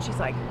Maitland? And she's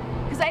like,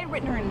 because I had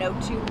written her a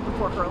note too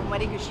before her own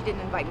wedding because she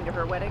didn't invite me to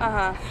her wedding.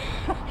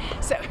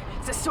 So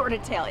it's a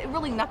sordid tale. It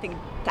really nothing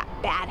that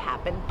bad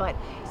happened, but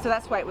so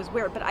that's why it was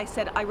weird. But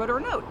I wrote her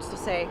a note to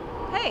say,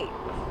 hey,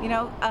 you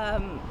know,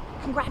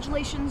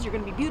 congratulations, you're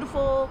gonna be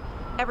beautiful,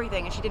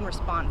 everything, and she didn't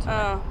respond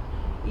to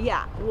it.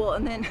 Yeah, well,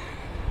 and then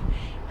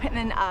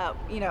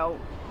you know,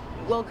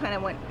 Will kind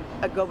of went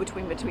a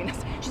go-between between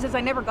us. She says, I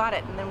never got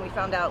it, and then we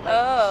found out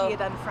like she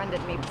had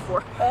unfriended me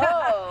before.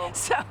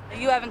 So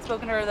you haven't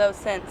spoken to her though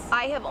since?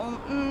 I have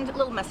only a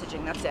little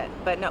messaging, that's it.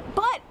 But no.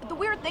 But the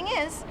weird thing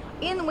is,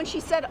 when she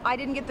said I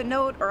didn't get the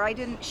note or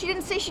she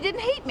didn't say she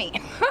didn't hate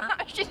me.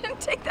 She didn't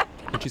take that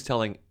back. And she's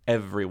telling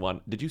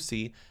everyone. Did you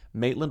see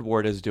Maitland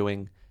Ward is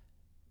doing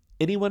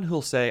anyone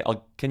who'll say,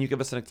 can you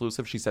give us an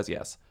exclusive? She says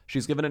yes.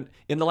 She's given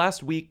in the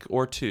last week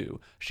or two,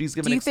 she's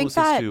given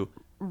exclusives to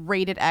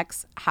Rated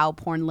X, How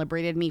Porn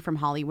Liberated Me from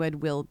Hollywood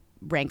will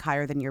rank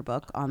higher than your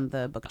book on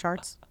the book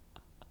charts?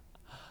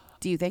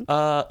 Do you think?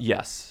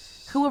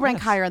 Yes. Who will rank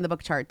higher on the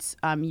book charts?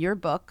 Your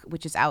book,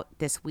 which is out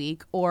this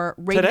week, or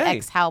Rated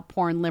X, How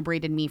Porn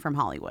Liberated Me from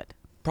Hollywood?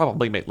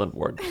 Probably Maitland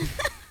Ward.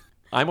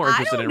 I'm more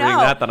interested in reading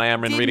that than I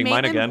am in reading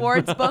mine again. Did Maitland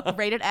Ward's book,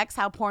 Rated X,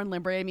 How Porn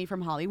Liberated Me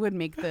from Hollywood,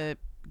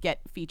 get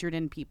featured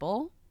in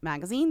People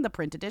magazine, the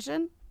print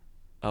edition?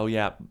 Oh,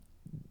 yeah.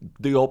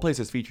 The Old Place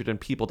is featured in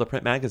People, the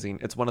print magazine.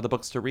 It's one of the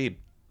books to read.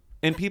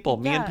 In People,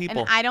 Me and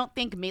People. And I don't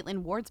think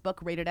Maitland Ward's book,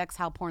 Rated X,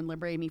 How Porn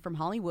Liberated Me from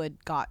Hollywood,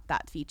 got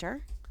that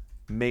feature.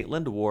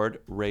 Maitland Ward,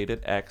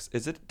 Rated X.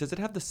 Does it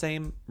have the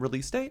same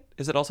release date?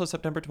 Is it also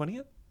September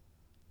 20th?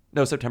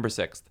 No, September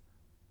 6th.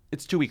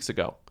 It's 2 weeks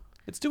ago.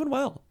 It's doing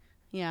well.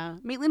 Yeah.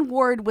 Maitland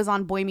Ward was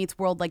on Boy Meets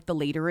World, like the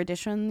later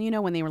edition, you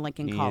know, when they were like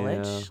in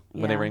college. Yeah,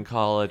 when they were in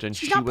college. And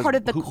she's not part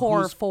of the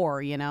core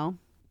four, you know?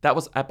 That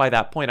was, by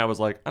that point, I was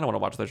like, I don't want to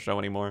watch this show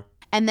anymore.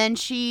 And then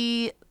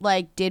she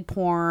like did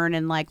porn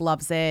and like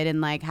loves it and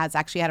like has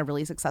actually had a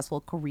really successful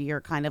career,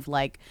 kind of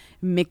like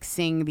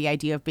mixing the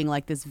idea of being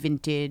like this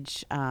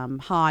vintage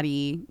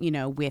hottie, you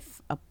know,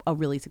 with a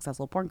really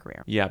successful porn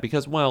career. Yeah,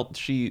 because, well,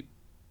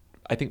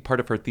 I think part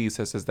of her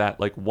thesis is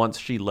that like once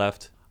she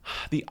left,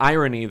 the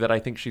irony that I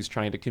think she's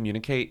trying to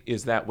communicate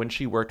is that when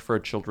she worked for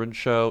a children's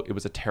show, it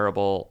was a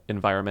terrible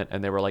environment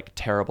and there were like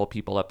terrible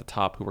people at the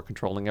top who were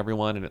controlling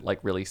everyone and it like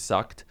really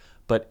sucked.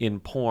 But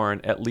in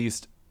porn, at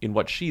least in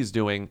what she's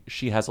doing,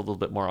 she has a little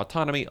bit more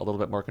autonomy, a little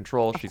bit more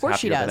control. She's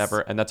happier than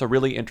ever. And that's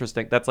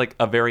like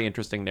a very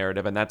interesting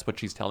narrative. And that's what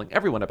she's telling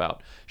everyone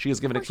about. She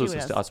has given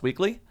exclusives to Us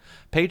Weekly,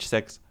 Page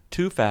Six,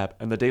 TooFab,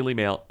 and the Daily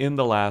Mail in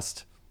the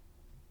last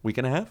week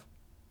and a half.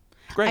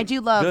 Great. I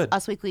do love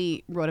Us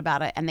Weekly wrote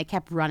about it, and they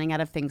kept running out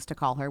of things to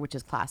call her, which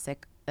is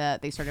classic.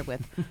 They started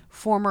with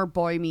former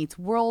Boy Meets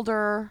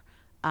Worlder.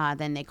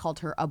 Then they called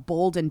her a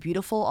bold and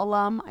beautiful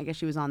alum. I guess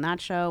she was on that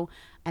show.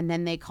 And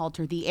then they called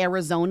her the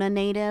Arizona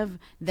native.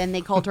 Then they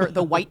called her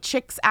the White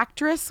Chicks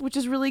actress, which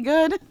is really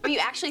good. You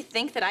actually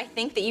think that I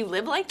think that you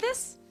live like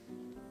this?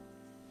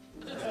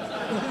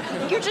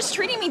 You're just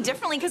treating me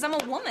differently because I'm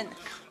a woman.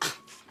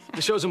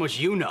 It shows how much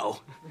you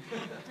know.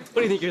 What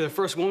do you think, you're the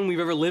first woman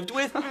we've ever lived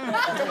with?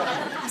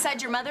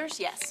 Besides your mother's,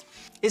 yes.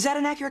 Is that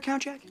an accurate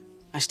count, Jack?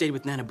 I stayed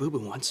with Nana Boo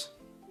Boo once.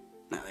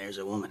 Now there's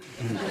a woman.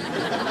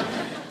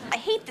 I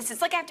hate this.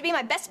 It's like I have to be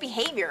my best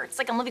behavior. It's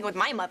like I'm living with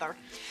my mother.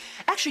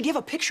 Actually, do you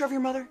have a picture of your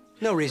mother?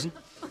 No reason.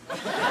 You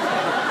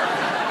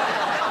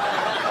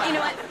know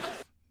what?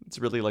 It's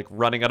really like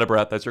running out of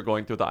breath as you're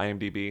going through the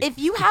IMDb. If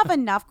you have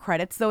enough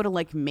credits, though, to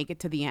like make it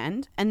to the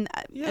end and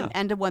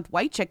end with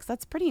White Chicks,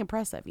 that's pretty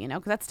impressive, you know,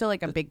 because that's still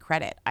like a big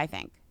credit, I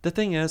think. The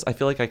thing is, I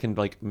feel like I can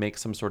like make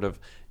some sort of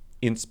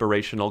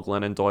inspirational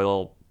Glennon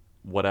Doyle,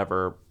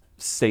 whatever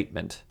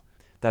statement.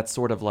 That's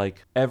sort of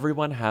like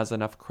everyone has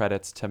enough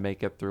credits to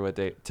make it through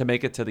to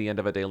make it to the end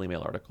of a Daily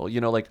Mail article. You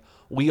know, like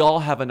we all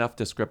have enough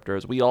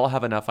descriptors. We all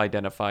have enough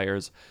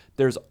identifiers.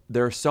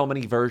 There are so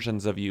many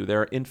versions of you. There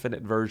are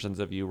infinite versions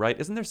of you, right?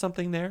 Isn't there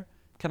something there?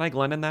 Can I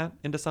Glennon that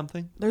into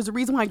something? There's a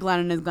reason why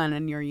Glennon is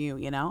Glennon, you're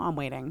you know? I'm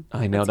waiting.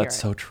 I know, that's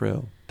so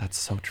true. That's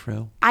so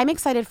true. I'm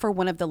excited for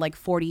one of the like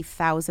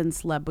 40,000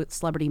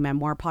 celebrity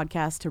memoir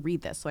podcasts to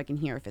read this so I can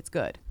hear if it's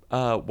good.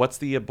 What's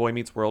the Boy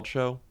Meets World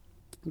show?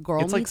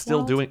 Girl It's like Meets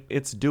still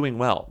World? doing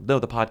well. No,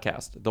 the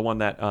podcast. The one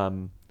that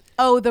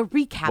the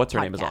recap what's her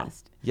podcast. name is on.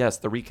 Yes,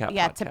 the recap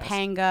Yeah, podcast.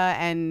 Topanga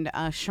and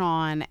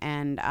Sean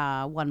and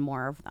one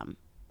more of them.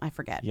 I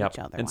forget Yep. which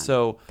other And one.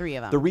 so 3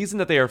 of them. the reason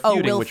that they are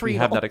feuding, Will which we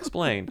have Friedle. not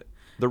explained,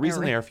 the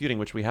reason they are feuding,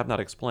 which we have not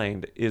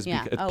explained, is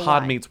Yeah. because Oh,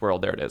 Pod why? Meets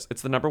World. There it is.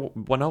 It's the number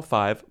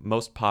 105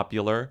 most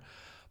popular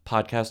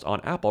podcast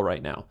on Apple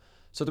right now.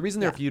 So the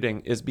reason they're feuding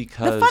is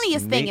because The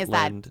funniest thing is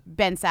Maitland- that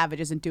Ben Savage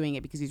isn't doing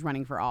it because he's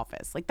running for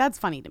office. Like, that's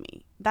funny to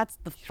me. That's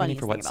the running funniest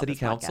for thing what, about city this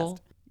council?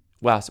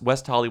 podcast.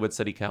 West Hollywood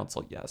City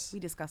Council. Yes. We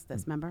discussed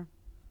this, remember?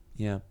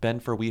 Yeah,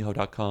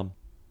 benforweho.com.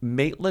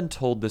 Maitland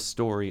told this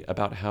story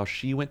about how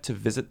she went to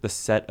visit the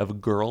set of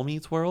Girl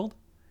Meets World.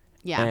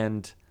 Yeah.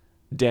 And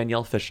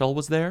Danielle Fishel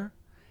was there.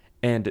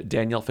 And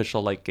Danielle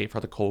Fishel, like, gave her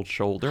the cold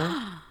shoulder.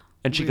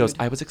 And she goes,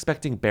 I was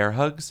expecting bear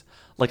hugs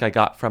like I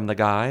got from the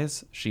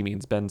guys. She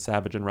means Ben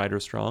Savage and Ryder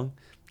Strong.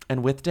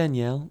 And with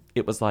Danielle,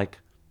 it was like,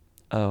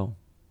 oh,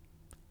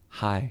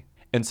 hi.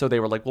 And so they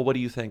were like, well, what do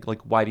you think?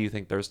 Like, why do you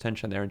think there's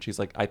tension there? And she's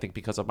like, I think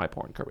because of my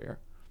porn career.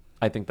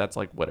 I think that's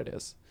like what it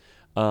is.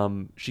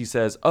 She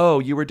says, oh,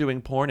 you were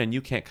doing porn and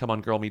you can't come on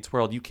Girl Meets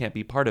World. You can't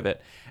be part of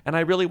it. And I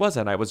really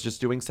wasn't. I was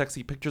just doing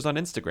sexy pictures on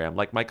Instagram,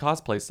 like my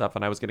cosplay stuff,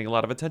 and I was getting a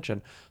lot of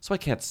attention. So I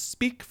can't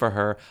speak for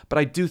her, but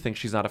I do think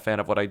she's not a fan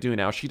of what I do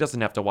now. She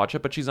doesn't have to watch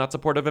it, but she's not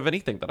supportive of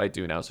anything that I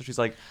do now. So she's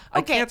like,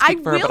 I can't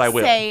speak for her, but I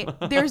will. Say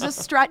there's a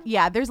stretch.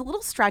 Yeah, there's a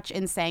little stretch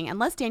in saying,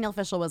 unless Danielle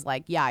Fishel was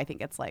like, yeah, I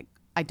think it's like,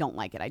 I don't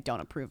like it. I don't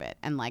approve it.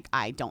 And like,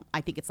 I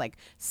think it's like,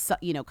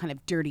 kind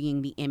of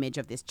dirtying the image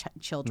of this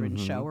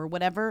children's show or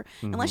whatever.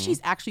 Unless she's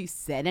actually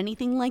said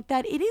anything like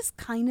that, it is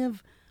kind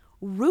of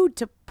rude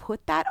to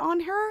put that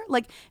on her.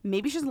 Like,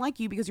 maybe she doesn't like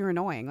you because you're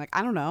annoying. Like,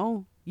 I don't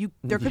know.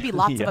 There could be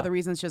lots of other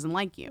reasons she doesn't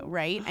like you,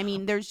 right? I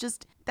mean,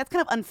 that's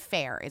kind of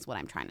unfair is what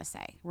I'm trying to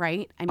say,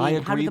 right? I mean, I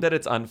agree that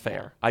it's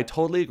unfair. I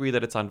totally agree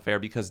that it's unfair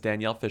because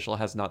Danielle Fishel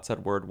has not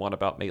said word one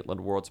about Maitland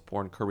Ward's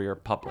porn career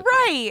publicly.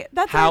 Right.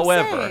 That's what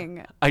I'm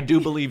saying. I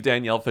do believe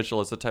Danielle Fishel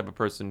is the type of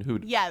person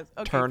who'd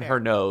turn her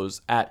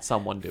nose at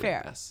someone doing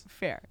this.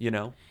 Fair. You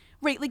know?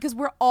 Right, because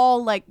we're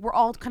all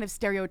kind of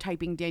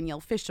stereotyping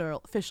Danielle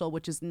Fishel,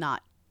 which is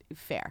not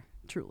fair,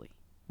 truly.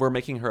 We're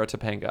making her a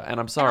Topanga, and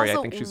I'm sorry, also,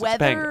 I think she's a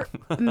whether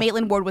Topanga.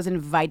 Maitland Ward was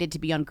invited to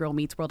be on Girl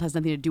Meets World has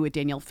nothing to do with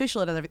Danielle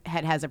Fishel. It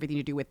has everything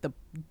to do with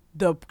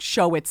the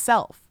show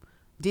itself.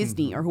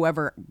 Disney or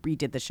whoever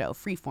redid the show.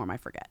 Freeform, I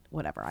forget.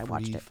 Whatever, I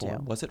watched it too.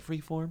 Was it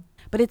Freeform?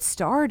 But it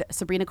starred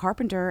Sabrina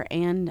Carpenter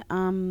and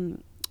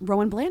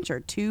Rowan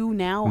Blanchard, two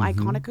now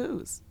iconic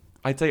Who's.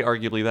 I'd say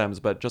arguably them's,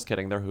 but just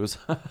kidding, they're Who's.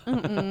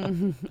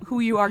 Who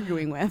are you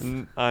arguing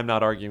with? I'm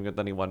not arguing with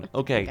anyone.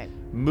 Okay,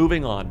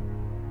 moving on.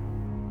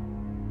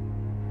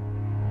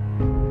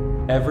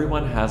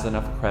 Everyone has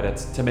enough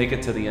credits to make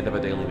it to the end of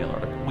a Daily Mail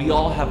article. We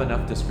all have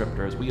enough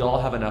descriptors. We all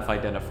have enough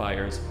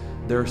identifiers.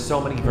 There are so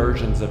many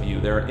versions of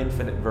you. There are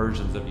infinite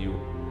versions of you.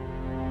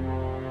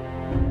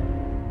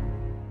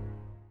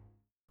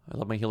 I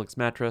love my Helix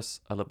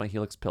mattress. I love my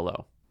Helix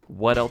pillow.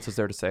 What else is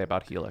there to say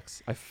about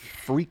Helix? I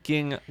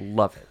freaking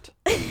love it.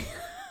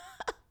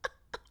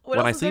 When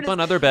I sleep on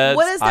other beds,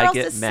 what is there I else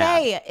get to mad.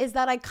 say is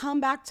that I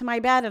come back to my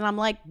bed and I'm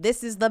like,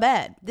 this is the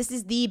bed. This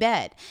is the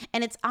bed.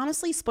 And it's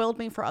honestly spoiled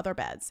me for other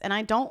beds. And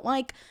I don't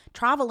like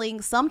traveling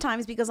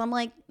sometimes because I'm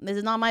like, this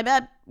is not my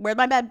bed. Where's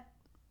my bed?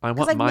 I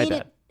want my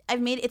bed.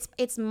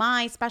 It's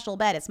my special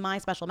bed. It's my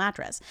special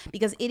mattress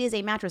because it is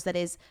a mattress that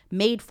is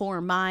made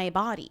for my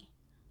body.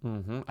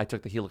 I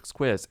took the Helix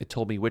quiz. It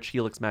told me which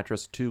Helix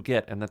mattress to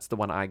get, and that's the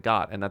one I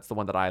got, and that's the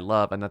one that I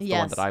love, and that's the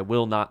one that I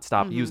will not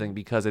stop using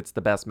because it's the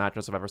best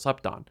mattress I've ever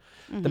slept on.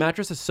 The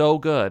mattress is so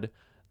good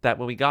that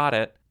when we got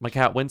it, my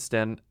cat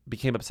Winston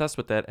became obsessed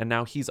with it, and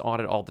now he's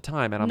on it all the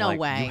time, and I'm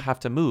you have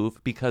to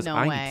move because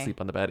I need to sleep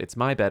on the bed. It's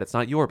my bed. It's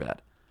not your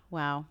bed.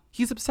 Wow.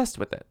 He's obsessed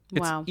with it.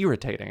 It's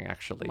irritating,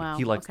 actually.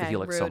 He likes the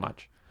Helix so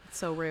much.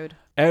 So rude.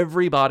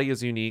 Every body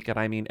is unique, and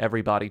I mean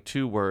every body,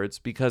 2 words,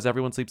 because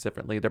everyone sleeps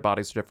differently. Their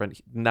bodies are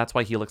different, and that's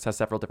why Helix has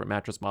several different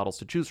mattress models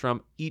to choose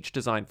from, each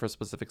designed for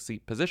specific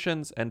sleep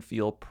positions and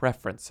feel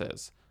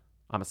preferences.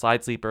 I'm a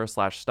side sleeper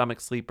 / stomach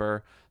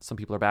sleeper. Some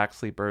people are back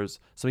sleepers.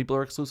 Some people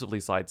are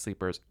exclusively side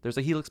sleepers. There's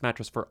a Helix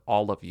mattress for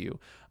all of you.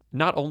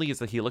 Not only is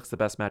the Helix the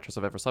best mattress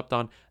I've ever slept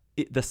on,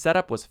 the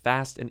setup was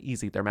fast and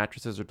easy. Their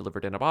mattresses are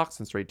delivered in a box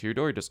and straight to your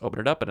door. You just open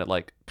it up and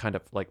it kind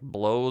of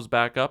blows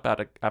back up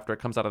after it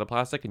comes out of the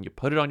plastic, and you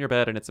put it on your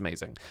bed and it's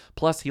amazing.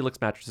 Plus, Helix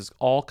mattresses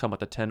all come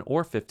with a 10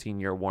 or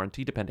 15-year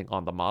warranty depending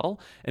on the model.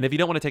 And if you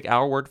don't want to take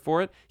our word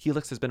for it,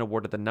 Helix has been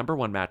awarded the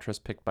 #1 mattress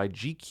picked by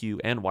GQ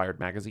and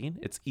Wired magazine.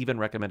 It's even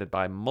recommended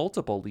by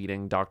multiple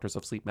leading doctors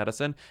of sleep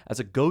medicine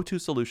as a go-to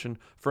solution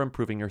for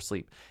improving your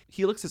sleep.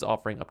 Helix is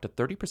offering up to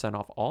 30%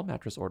 off all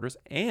mattress orders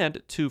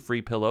and 2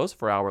 free pillows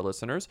for our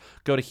listeners.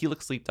 Go to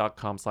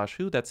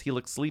helixsleep.com/who. That's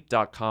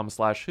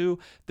helixsleep.com/who.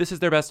 This is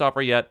their best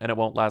offer yet, and it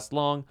won't last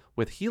long.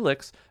 With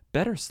Helix,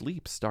 better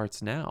sleep starts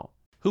now.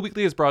 Who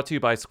Weekly is brought to you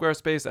by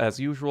Squarespace.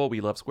 As usual,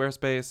 we love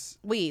Squarespace.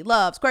 We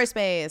love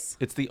Squarespace.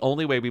 It's the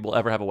only way we will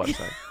ever have a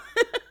website.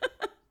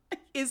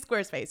 Is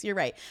Squarespace. You're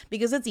right.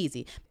 Because it's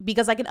easy.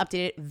 Because I can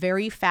update it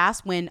very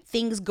fast when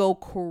things go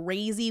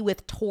crazy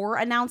with tour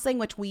announcing,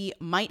 which we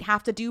might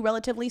have to do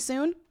relatively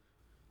soon.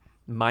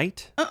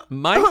 Might?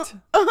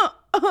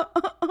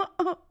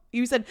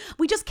 You said,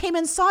 we just came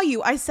and saw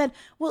you. I said,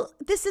 well,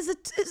 this is a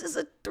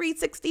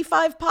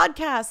 365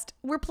 podcast.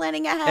 We're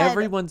planning ahead.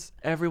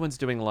 Everyone's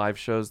doing live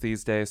shows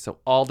these days, so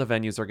all the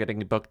venues are getting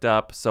booked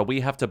up. So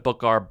we have to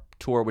book our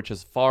tour, which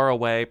is far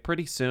away,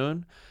 pretty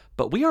soon.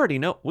 But we already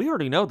know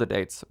the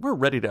dates. We're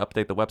ready to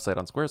update the website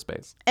on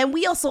Squarespace. And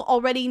we also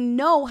already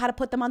know how to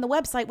put them on the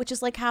website, which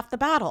is like half the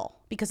battle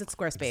because it's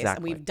Squarespace.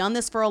 Exactly. And we've done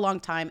this for a long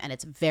time, and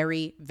it's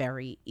very,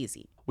 very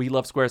easy. We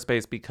love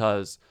Squarespace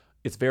because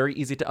It's very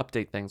easy to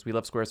update things. We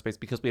love Squarespace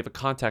because we have a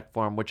contact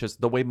form, which is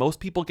the way most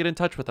people get in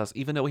touch with us.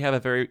 Even though we have a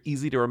very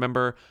easy to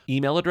remember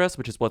email address,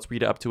 which is what's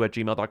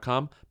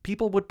readitup2@gmail.com,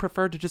 people would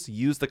prefer to just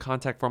use the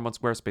contact form on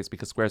Squarespace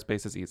because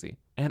Squarespace is easy.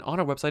 And on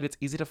our website, it's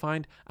easy to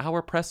find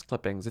our press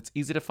clippings. It's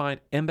easy to find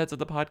embeds of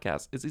the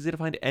podcast. It's easy to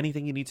find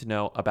anything you need to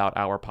know about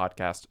our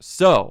podcast.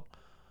 So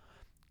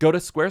go to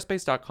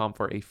squarespace.com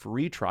for a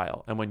free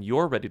trial. And when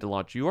you're ready to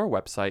launch your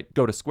website,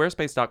 go to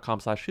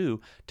squarespace.com/who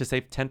to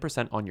save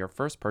 10% on your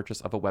first purchase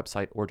of a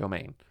website or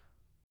domain.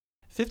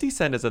 50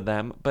 Cent is a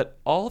them, but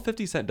all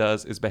 50 Cent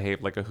does is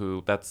behave like a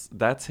who. That's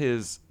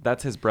his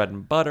bread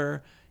and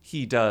butter.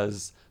 He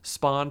does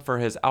spawn for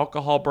his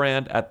alcohol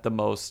brand at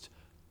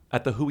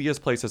the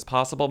whoiest places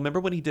possible. Remember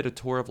when he did a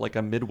tour of like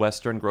a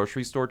Midwestern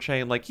grocery store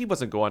chain? Like, he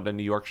wasn't going to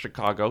New York,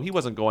 Chicago. He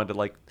wasn't going to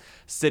like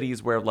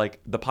cities where like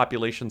the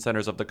population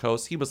centers of the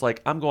coast. He was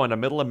like, I'm going to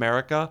middle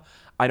America.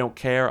 I don't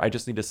care. I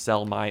just need to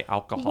sell my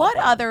alcohol. What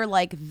brand. other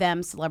like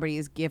them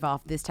celebrities give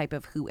off this type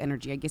of who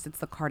energy? I guess it's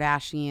the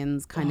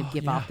Kardashians kind of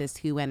give off this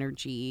who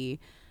energy.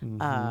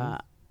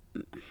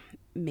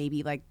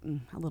 Maybe like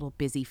a little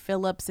Busy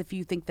Phillips, if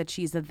you think that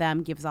she's a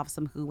them, gives off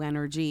some who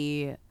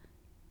energy.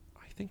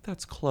 I think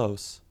that's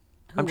close.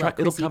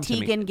 Chrissy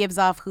Teigen gives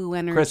off who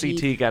energy. Chrissy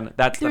Teigen,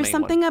 that's the main There's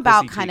something one.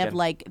 about Chrissy kind Teigen. of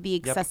like the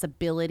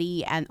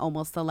accessibility and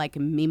almost the like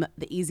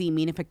the easy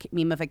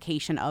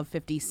memification of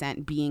 50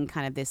 Cent being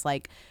kind of this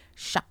like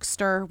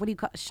shuckster. What do you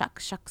call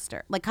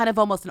shuckster? Like kind of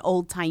almost an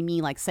old timey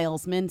like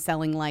salesman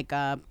selling like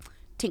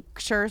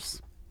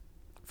tinctures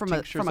from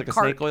like a a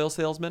snake oil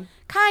salesman.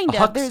 Kind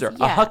a of. huckster.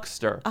 Yeah. A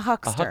huckster. A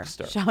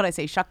huckster. How would I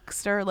say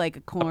shuckster? Like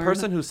a corn. A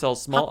person who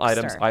sells small Huckster.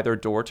 items either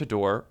door to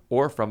door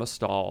or from a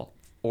stall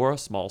or a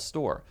small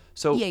store.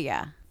 So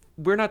yeah.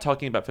 We're not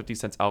talking about 50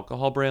 Cent's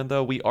alcohol brand,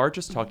 though. We are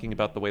just talking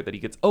about the way that he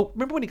gets. Oh,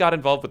 remember when he got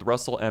involved with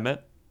Russell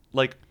Emmett?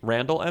 Like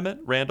Randall Emmett?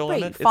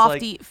 Emmett?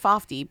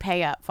 Fofty,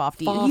 pay up,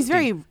 Fofty.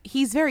 Fofty.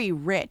 He's very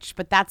rich,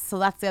 but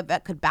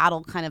that could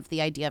battle kind of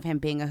the idea of him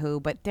being a who.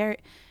 But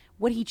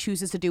what he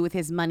chooses to do with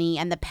his money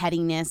and the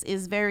pettiness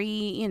is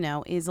very,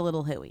 is a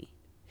little hooey.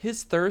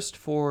 His thirst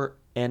for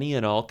any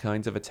and all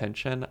kinds of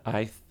attention,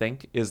 I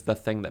think, is the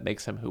thing that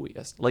makes him who he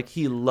is. Like,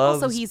 he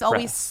loves Also, he's press.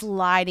 always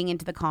sliding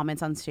into the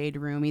comments on Shade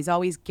Room. He's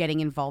always getting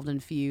involved in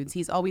feuds.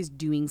 He's always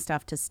doing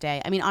stuff to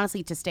stay. I mean,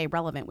 honestly, to stay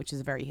relevant, which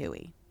is very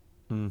hooey.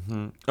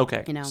 Mm-hmm.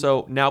 Okay,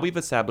 so now we've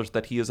established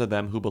that he is a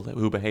them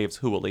who behaves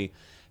hooily.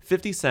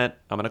 50 Cent,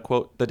 I'm going to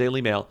quote the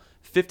Daily Mail,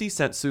 50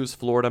 Cent sues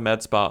Florida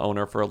med spa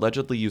owner for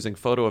allegedly using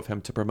photo of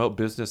him to promote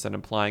business and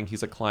implying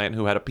he's a client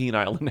who had a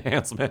penile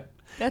enhancement.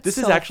 This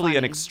is actually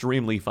an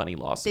extremely funny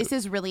lawsuit. This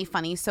is really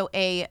funny. So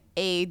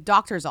a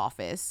doctor's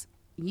office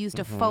used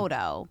a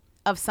photo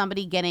of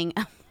somebody getting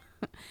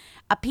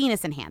a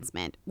penis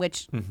enhancement,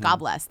 which God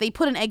bless. They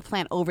put an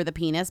eggplant over the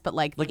penis, but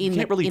like you in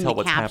can't really the tell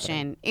what's caption,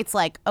 happening. it's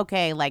like,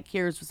 okay, like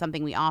here's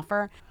something we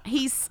offer.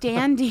 He's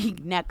standing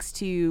next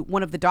to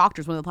one of the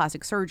doctors, one of the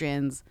plastic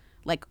surgeons,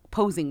 like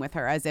posing with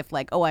her as if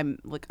like, oh,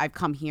 I've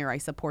come here, I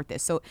support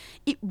this. So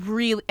it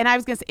really, and I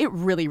was gonna say, it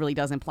really, really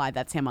does imply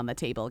that's him on the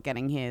table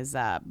getting his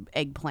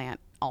eggplant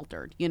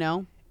altered,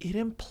 It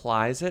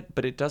implies it,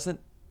 but it doesn't.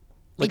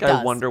 It I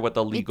does. wonder what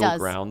the It legal does.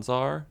 grounds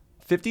are.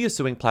 50 is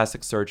suing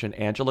plastic surgeon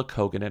Angela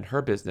Kogan and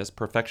her business,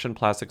 Perfection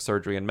Plastic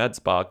Surgery and Med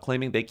Spa,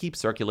 claiming they keep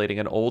circulating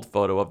an old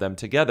photo of them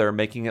together,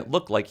 making it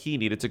look like he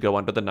needed to go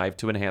under the knife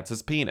to enhance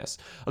his penis.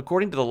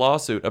 According to the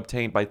lawsuit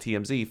obtained by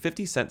TMZ,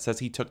 50 Cent says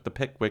he took the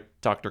pic with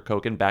Dr.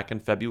 Kogan back in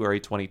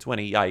February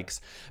 2020, yikes,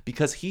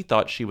 because he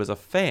thought she was a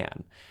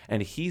fan.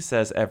 And he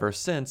says ever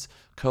since,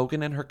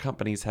 Kogan and her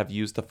companies have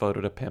used the photo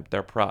to pimp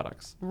their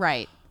products.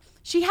 Right.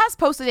 She has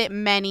posted it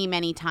many,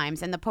 many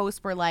times, and the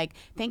posts were like,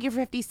 thank you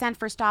for 50 Cent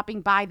for stopping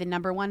by the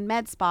 #1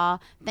 med spa.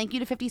 Thank you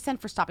to 50 Cent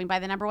for stopping by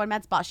the #1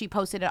 med spa. She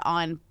posted it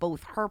on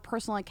both her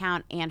personal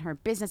account and her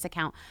business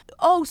account.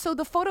 Oh, so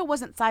the photo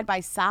wasn't side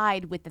by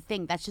side with the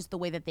thing. That's just the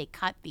way that they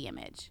cut the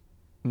image.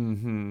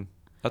 Mm-hmm.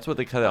 That's what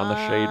they cut out in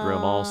the Shade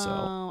Room also.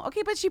 Oh,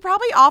 okay, but she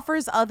probably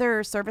offers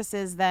other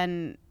services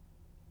than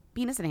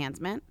penis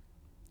enhancement.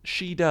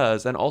 She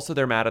does, and also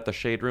they're mad at the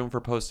Shade Room for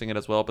posting it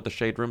as well, but the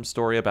Shade Room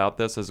story about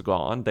this is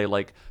gone.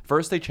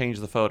 First they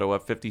changed the photo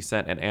of 50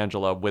 Cent and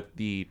Angela with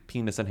the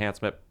penis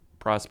enhancement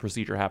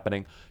procedure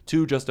happening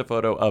to just a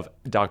photo of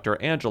Dr.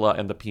 Angela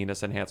and the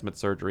penis enhancement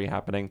surgery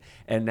happening,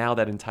 and now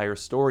that entire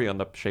story on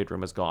the Shade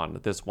Room is gone.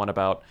 This one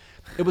about,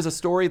 it was a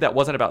story that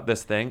wasn't about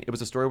this thing. It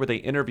was a story where they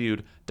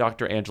interviewed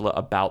Dr. Angela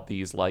about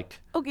these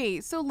Okay,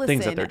 so listen,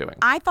 things that they're doing.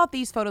 I thought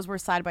these photos were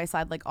side by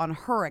side, like on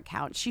her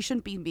account. She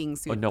shouldn't be being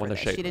sued no, for in the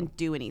this. Shade She Room. didn't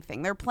do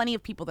anything. There are plenty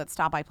of people that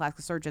stop by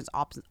plastic surgeons'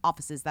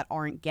 offices that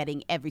aren't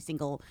getting every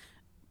single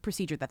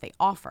procedure that they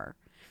offer.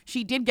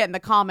 She did get in the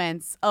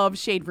comments of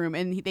Shade Room,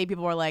 and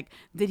people were like,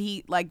 "Did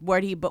he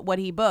what'd he book?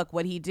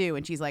 What'd he do?"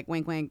 And she's like,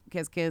 "Wink, wink,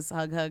 kiss, kiss,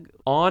 hug, hug."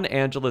 On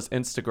Angela's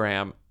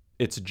Instagram,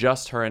 it's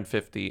just her and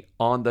 50.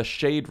 On the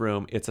Shade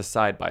Room, it's a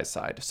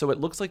side-by-side. So it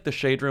looks like the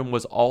Shade Room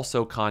was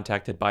also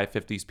contacted by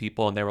 50's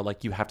people, and they were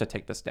like, you have to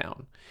take this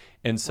down.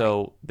 And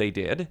so they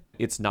did.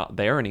 It's not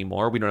there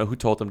anymore. We don't know who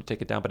told them to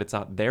take it down, but it's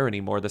not there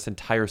anymore, this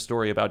entire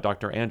story about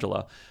Dr.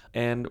 Angela.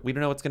 And we don't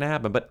know what's going to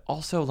happen. But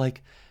also,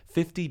 like,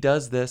 50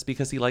 does this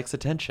because he likes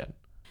attention.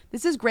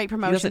 This is great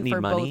promotion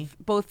for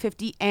both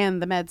 50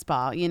 and the med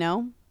spa, you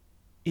know?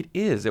 It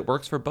is. It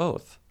works for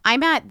both.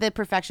 I'm at the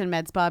Perfection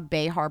Med Spa,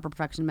 Bay Harbor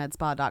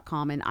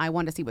PerfectionMedSpa.com, and I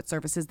want to see what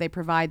services they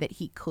provide that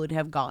he could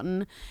have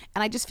gotten.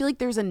 And I just feel like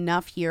there's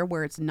enough here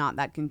where it's not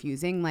that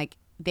confusing. Like,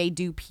 they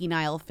do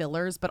penile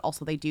fillers, but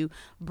also they do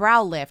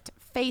brow lift,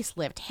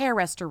 facelift, hair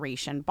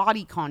restoration,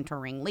 body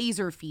contouring,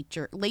 laser feet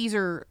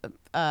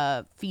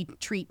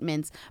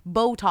treatments,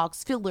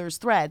 Botox, fillers,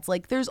 threads.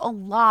 Like, there's a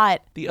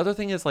lot. The other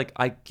thing is, like,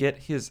 I get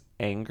his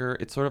anger.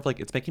 It's sort of like,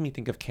 it's making me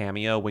think of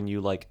Cameo, when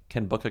you, like,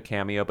 can book a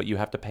Cameo, but you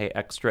have to pay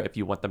extra if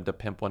you want them to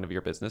pimp one of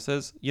your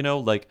businesses, you know?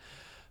 Like,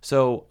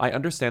 so I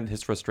understand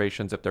his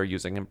frustrations if they're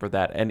using him for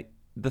that. And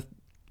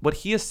what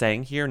he is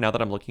saying here, now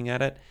that I'm looking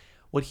at it,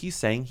 what he's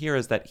saying here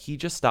is that he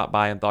just stopped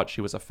by and thought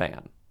she was a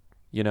fan,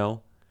 you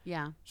know?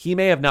 Yeah. He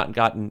may have not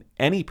gotten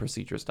any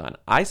procedures done.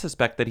 I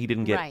suspect that he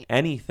didn't get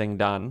anything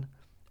done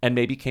and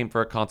maybe came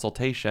for a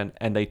consultation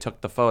and they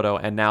took the photo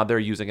and now they're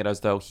using it as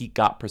though he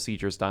got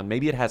procedures done.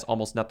 Maybe it has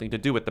almost nothing to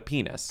do with the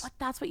penis. But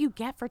that's what you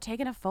get for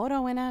taking a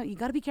photo you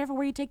got to be careful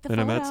where you take the In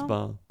photo. a med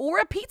spa. Or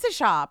a pizza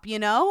shop, you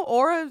know?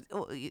 Or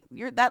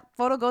that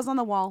photo goes on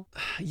the wall.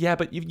 Yeah,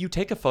 but you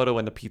take a photo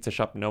in the pizza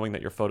shop knowing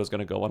that your photo's going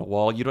to go on a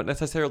wall. You don't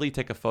necessarily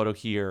take a photo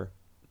here.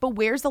 But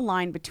where's the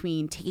line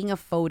between taking a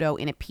photo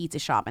in a pizza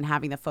shop and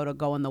having the photo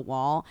go on the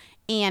wall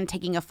and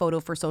taking a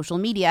photo for social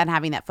media and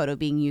having that photo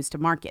being used to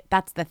market?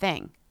 That's the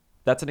thing.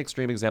 That's an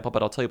extreme example,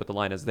 but I'll tell you what the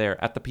line is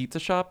there. At the pizza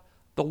shop,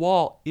 the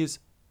wall is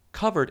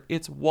covered.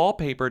 It's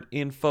wallpapered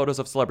in photos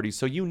of celebrities.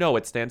 So you know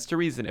it stands to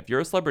reason. If you're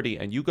a celebrity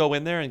and you go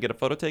in there and get a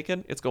photo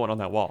taken, it's going on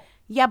that wall.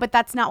 Yeah, but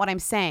that's not what I'm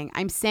saying.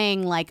 I'm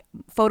saying like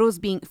photos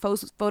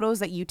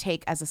that you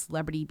take as a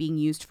celebrity being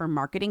used for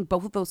marketing.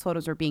 Both of those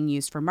photos are being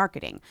used for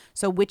marketing.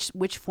 So which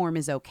form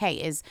is okay?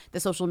 Is the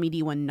social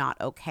media one not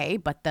okay?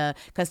 But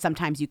because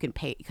sometimes you can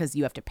pay, because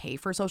you have to pay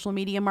for social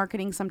media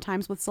marketing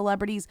sometimes with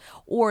celebrities,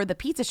 or the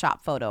pizza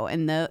shop photo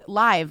and the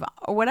live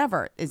or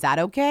whatever. Is that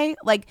okay?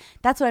 Like,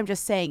 that's what I'm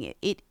just saying.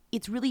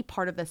 It's really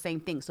part of the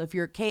same thing. So if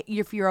you're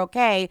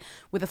okay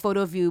with a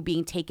photo of you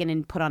being taken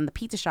and put on the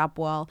pizza shop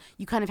wall,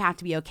 you kind of have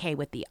to be okay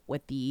with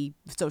the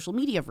social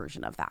media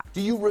version of that.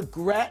 Do you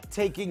regret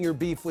taking your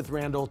beef with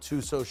Randall to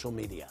social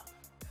media?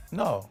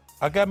 No,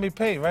 I got me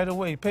paid right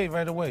away.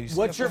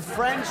 What is your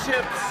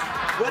friendship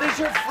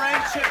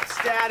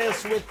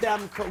status with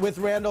them, with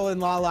Randall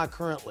and Lala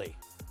currently?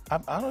 I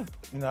don't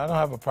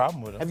have a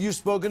problem with them. Have you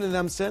spoken to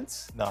them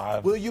since? No.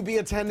 Will you be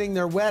attending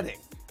their wedding?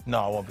 No,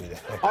 I won't be there.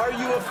 Are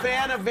you a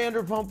fan of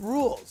Vanderpump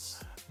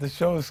Rules? The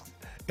show is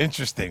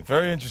interesting,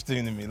 very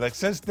interesting to me. Like,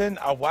 since then,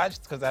 I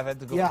watched because I've had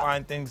to go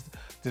find things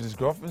that his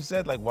girlfriend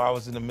said, like while I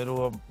was in the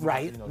middle of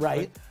right.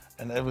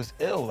 And it was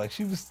ill. Like,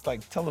 she was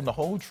like telling the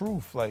whole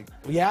truth. Like,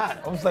 yeah,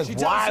 I was like,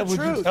 why would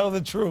you tell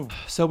the truth?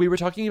 So we were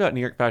talking about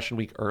New York Fashion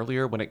Week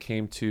earlier when it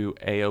came to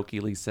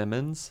Aoki Lee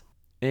Simmons,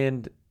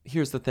 and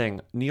here's the thing: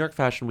 New York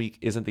Fashion Week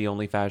isn't the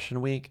only fashion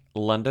week.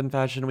 London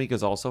Fashion Week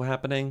is also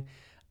happening.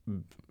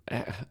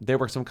 There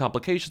were some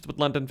complications with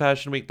London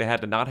Fashion Week. They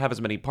had to not have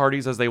as many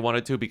parties as they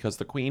wanted to because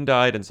the Queen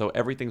died, and so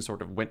everything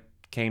sort of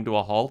came to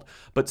a halt.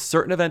 But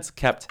certain events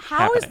kept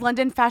happening. How is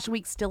London Fashion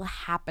Week still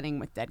happening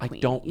with Dead Queen? I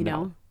don't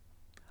know.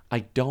 I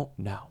don't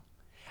know.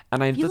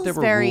 And I thought there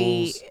were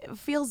rules. It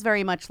feels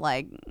very much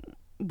like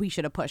we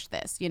should have pushed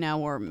this, you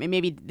know, or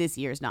maybe this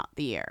year's not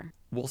the year.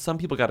 Well, some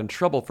people got in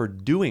trouble for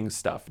doing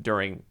stuff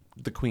during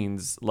the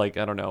Queen's, like,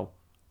 I don't know,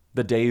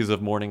 the days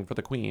of mourning for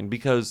the Queen,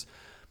 because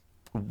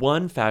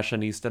one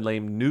fashionista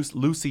named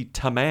Lucy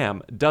Tamam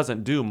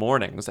doesn't do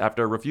mornings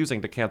after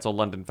refusing to cancel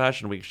London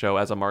Fashion Week show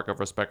as a mark of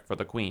respect for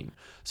the Queen.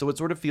 So it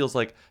sort of feels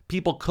like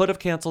people could have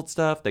canceled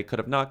stuff. They could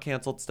have not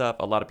canceled stuff.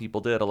 A lot of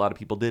people did. A lot of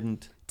people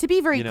didn't. To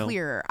be very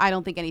clear, I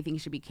don't think anything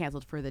should be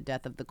canceled for the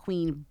death of the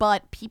Queen,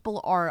 but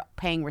people are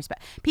paying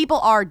respect. People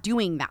are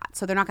doing that,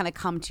 so they're not going to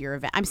come to your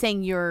event. I'm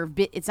saying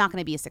it's not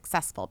going to be as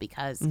successful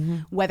because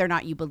whether or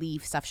not you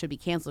believe stuff should be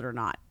canceled or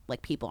not,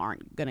 like, people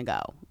aren't going to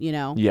go, you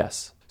know?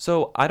 Yes.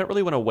 So I don't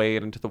really want to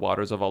wade into the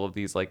waters of all of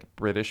these, like,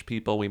 British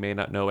people we may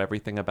not know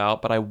everything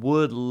about, but I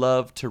would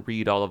love to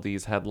read all of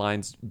these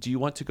headlines. Do you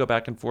want to go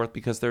back and forth?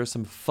 Because there's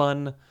some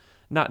fun,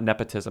 not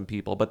nepotism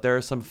people, but there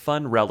are some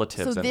fun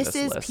relatives in this list.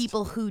 So this is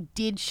people who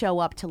did show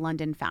up to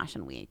London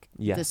Fashion Week,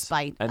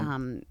 despite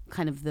kind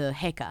of the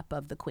hiccup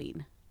of the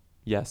Queen.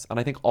 Yes, and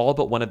I think all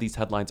but one of these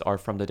headlines are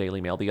from the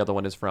Daily Mail. The other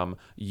one is from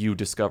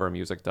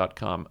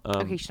youdiscovermusic.com.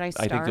 Okay, should I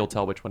start? I think you'll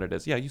tell which one it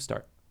is. Yeah, you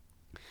start.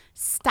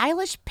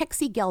 Stylish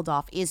Pixie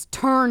Geldof is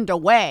turned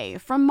away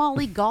from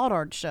Molly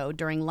Goddard's show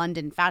during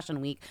London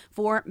Fashion Week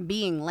for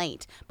being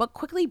late, but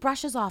quickly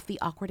brushes off the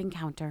awkward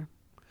encounter.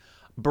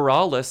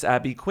 Braless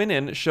Abby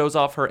Quinnen shows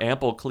off her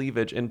ample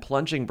cleavage in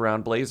plunging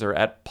brown blazer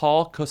at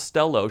Paul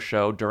Costello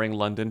show during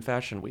London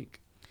Fashion Week.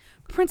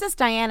 Princess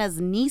Diana's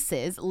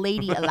nieces,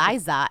 Lady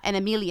Eliza and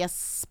Amelia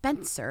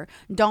Spencer,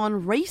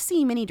 don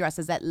racy mini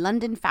dresses at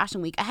London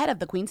Fashion Week ahead of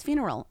the Queen's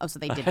funeral. Oh, so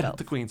they did Ahead both. of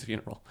the Queen's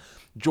funeral.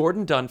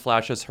 Jordan Dunn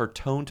flashes her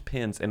toned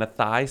pins in a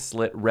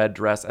thigh-slit red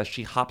dress as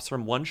she hops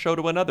from one show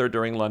to another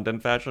during London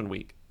Fashion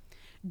Week.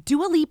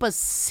 Dua Lipa's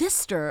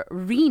sister,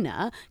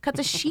 Rina, cuts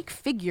a chic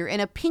figure in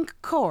a pink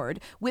cord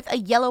with a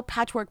yellow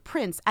patchwork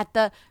prints at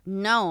the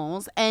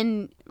Knowles,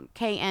 Knwls,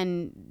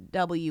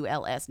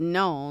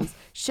 Knowles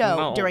show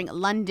No. during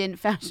London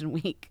Fashion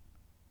Week.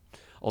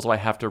 Also, I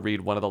have to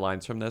read one of the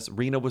lines from this.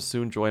 Rena was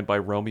soon joined by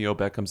Romeo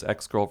Beckham's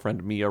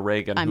ex-girlfriend, Mia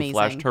Reagan, Amazing. who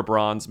flashed her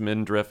bronze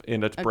midriff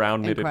in a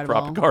brown knitted Incredible.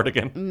 crop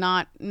cardigan.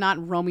 Not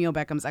Romeo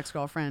Beckham's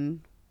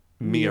ex-girlfriend,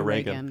 Mia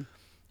Reagan.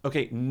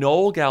 Okay,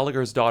 Noel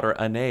Gallagher's daughter,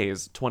 Anais,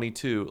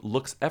 22,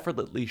 looks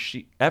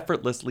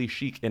effortlessly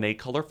chic in a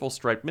colorful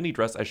striped mini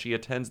dress as she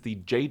attends the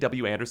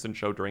J.W. Anderson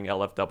show during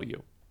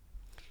LFW.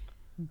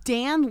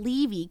 Dan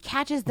Levy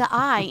catches the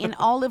eye in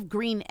olive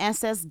green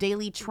SS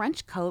Daily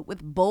trench coat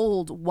with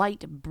bold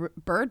white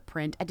bird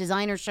print at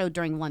designer show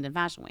during London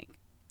Fashion Week.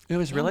 I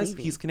just Dan realized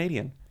Levy. he's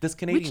Canadian. This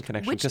Canadian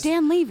connection. Which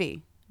Dan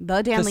Levy?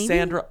 The Dan Levy?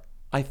 Cassandra,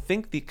 I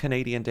think the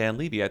Canadian Dan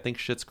Levy. I think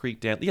Schitt's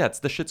Creek Dan. Yeah, it's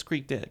the Schitt's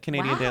Creek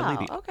Canadian Dan Wow,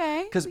 Levy.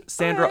 okay, Because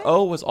Sandra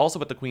Oh was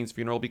also at the Queen's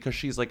funeral because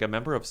she's like a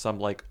member of some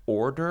like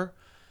order.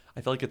 I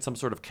feel like it's some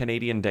sort of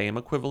Canadian Dame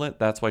equivalent.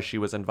 That's why she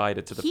was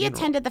invited to the He funeral.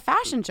 attended the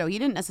fashion show. He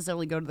didn't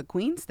necessarily go to the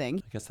Queen's thing.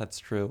 I guess that's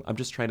true. I'm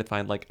just trying to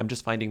find I'm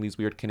just finding these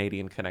weird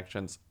Canadian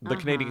connections. The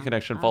Canadian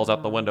connection falls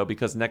out the window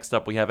because next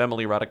up we have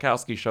Emily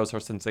Ratajkowski shows her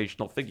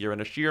sensational figure in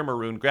a sheer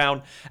maroon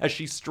gown as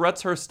she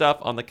struts her stuff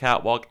on the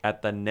catwalk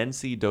at the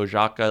Nancy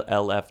Dojaka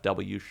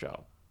LFW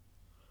show.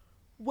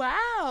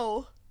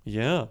 Wow.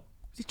 Yeah.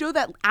 Did you know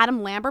that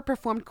Adam Lambert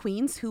performed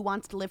Queen's Who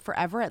Wants to Live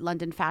Forever at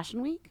London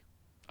Fashion Week?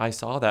 I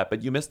saw that,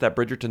 but you missed that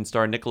Bridgerton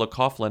star Nicola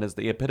Coughlan is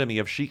the epitome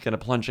of chic in a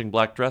plunging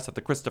black dress at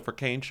the Christopher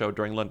Kane show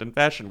during London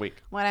Fashion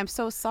Week. Well, I'm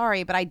so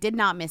sorry, but I did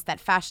not miss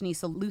that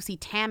fashionista Lucy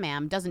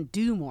Tamam doesn't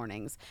do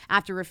mornings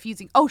after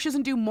refusing. Oh, she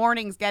doesn't do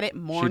mornings. Get it?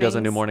 Mornings. She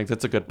doesn't do mornings.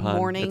 It's a good pun.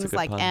 Mornings, It's a good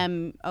like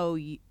pun.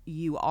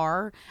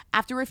 MOUR.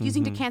 After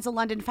refusing to cancel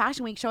London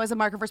Fashion Week show as a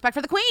mark of respect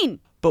for the Queen.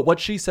 But what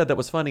she said that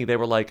was funny, they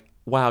were like,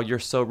 wow, you're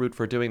so rude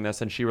for doing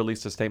this. And she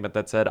released a statement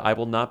that said, I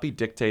will not be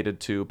dictated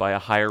to by a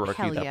hierarchy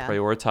Hell that yeah.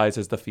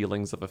 prioritizes the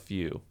feelings of a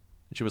few.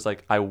 And she was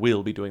like, I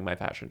will be doing my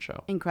fashion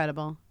show.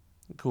 Incredible.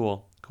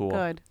 Cool.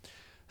 Good.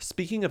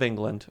 Speaking of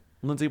England,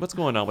 Lindsay, what's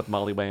going on with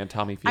Molly Way and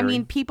Tommy Fury? I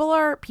mean, people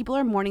are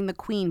mourning the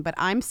Queen, but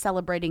I'm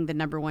celebrating the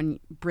 #1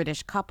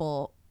 British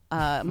couple,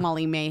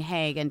 Molly May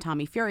Hague and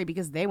Tommy Fury,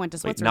 because they went to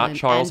Wait, Switzerland. not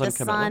Charles and and the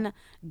Camilla? Sun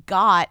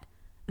got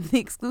the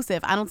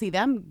exclusive. I don't see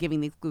them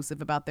giving the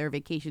exclusive about their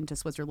vacation to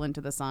Switzerland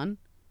to the Sun.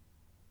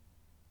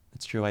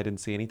 It's true. I didn't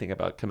see anything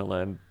about Camilla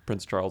and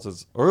Prince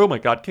Charles's. Oh my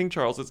God, King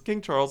Charles's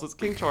trip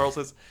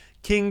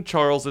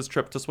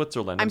to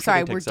Switzerland. I'm sure sorry,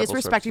 they take we're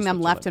several trips to disrespecting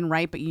them left Switzerland. and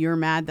right, but you're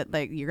mad that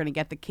like you're gonna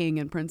get the King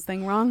and Prince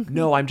thing wrong.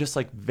 No, I'm just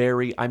like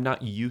I'm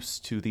not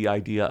used to the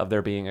idea of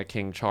there being a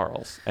King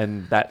Charles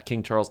and that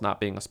King Charles not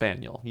being a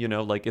spaniel. You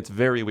know, like it's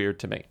very weird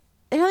to me.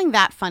 There's nothing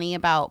that funny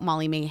about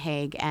Molly May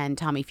Hague and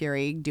Tommy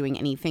Fury doing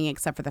anything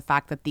except for the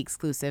fact that the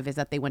exclusive is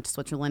that they went to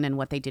Switzerland and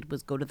what they did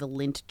was go to the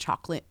Lindt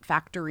chocolate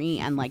factory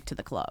and like to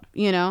the club,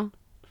 you know?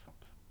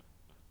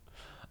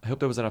 I hope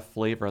there was enough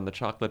flavor in the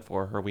chocolate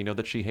for her. We know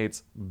that she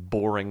hates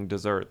boring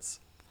desserts.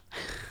 Oh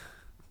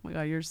my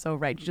God, you're so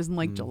right. She doesn't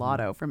like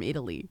gelato from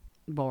Italy.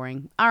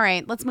 Boring. All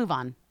right, let's move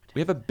on. We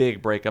have a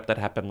big breakup that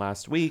happened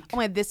last week. Oh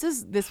my, this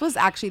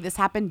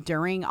happened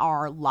during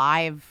our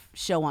live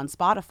show on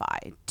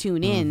Spotify.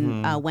 Tune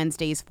in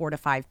Wednesdays 4 to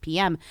 5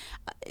 p.m.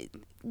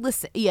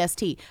 Listen,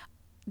 EST.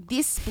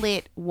 This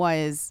split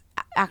was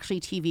actually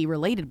TV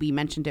related. We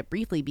mentioned it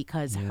briefly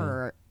because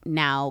her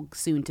now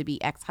soon to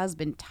be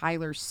ex-husband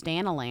Tyler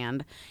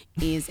Stanaland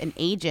is an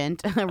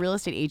agent, a real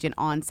estate agent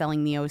on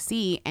Selling the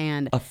OC,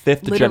 and A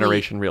fifth literally,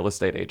 generation real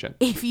estate agent.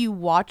 If you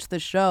watch the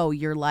show,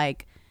 you're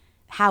like,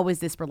 how is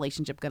this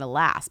relationship going to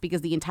last?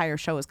 Because the entire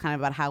show is kind of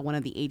about how one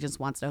of the agents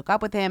wants to hook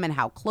up with him and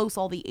how close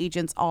all the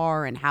agents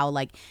are and how,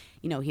 like,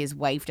 you know, his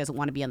wife doesn't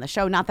want to be on the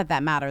show. Not that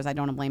that matters. I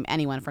don't blame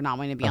anyone for not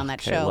wanting to be on that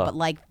Okay, show. well. But,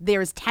 like,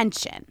 there's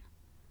tension,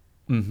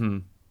 Mm-hmm.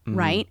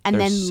 right? And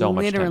There's then so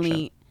much tension.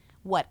 literally,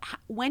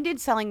 when did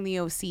Selling the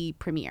OC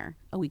premiere?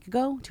 A week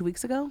ago? 2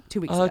 weeks ago? 2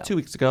 weeks ago. 2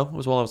 weeks ago. It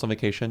was while I was on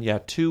vacation. Yeah,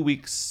 2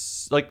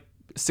 weeks, like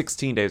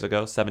 16 days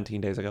ago,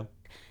 17 days ago.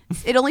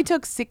 It only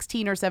took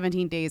 16 or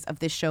 17 days of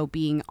this show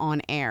being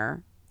on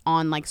air,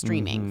 on like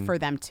streaming, for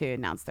them to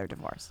announce their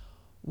divorce.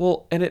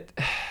 Well,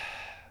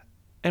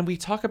 and we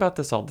talk about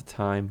this all the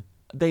time.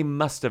 They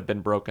must have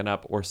been broken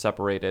up or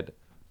separated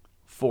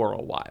for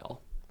a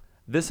while.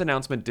 This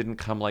announcement didn't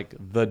come like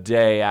the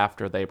day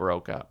after they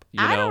broke up.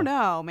 You know? I don't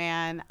know,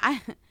 man.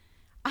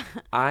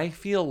 I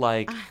feel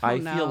like I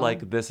don't know.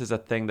 this is a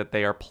thing that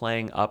they are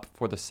playing up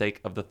for the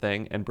sake of the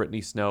thing. And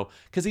Brittany Snow,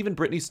 because even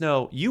Brittany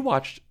Snow, you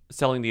watched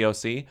Selling the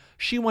OC,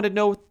 she wanted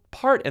no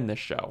part in this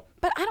show.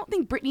 But I don't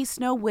think Brittany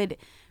Snow would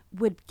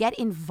get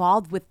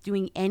involved with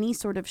doing any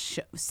sort of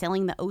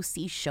selling the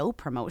OC show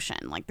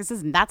promotion. Like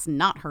that's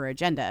not her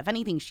agenda. If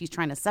anything, she's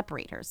trying to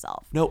separate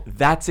herself. No,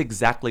 that's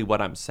exactly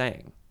what I'm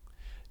saying.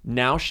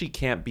 Now she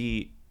can't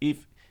be,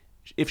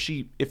 if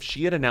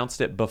she had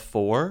announced it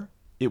before,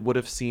 it would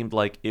have seemed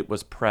like it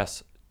was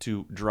press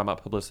to drum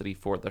up publicity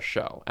for the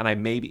show.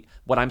 And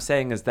what I'm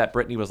saying is that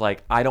Brittany was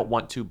like, I don't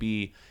want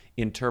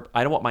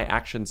my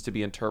actions to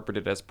be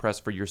interpreted as press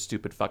for your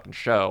stupid fucking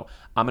show.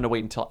 I'm going to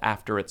wait until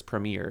after it's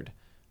premiered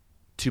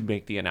to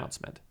make the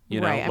announcement. You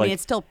know? Right. I mean,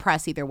 it's still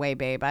press either way,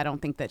 babe. I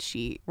don't think that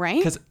right?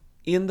 Because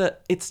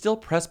it's still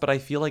press, but I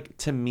feel like,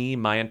 to me,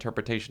 my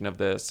interpretation of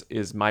this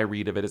is, my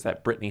read of it is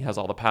that Brittany has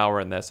all the power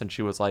in this, and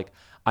she was like,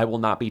 I will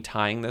not be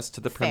tying this to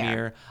the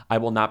premiere. I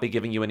will not be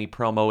giving you any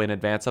promo in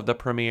advance of the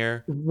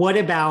premiere. What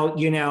about,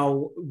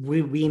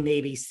 we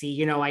maybe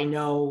see, I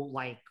know,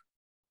 like,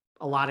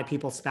 a lot of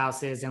people's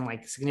spouses and,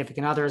 like,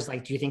 significant others,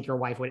 like, do you think your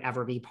wife would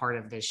ever be part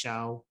of this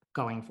show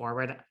going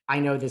forward?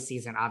 I know this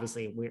season,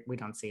 obviously, we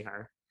don't see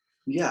her.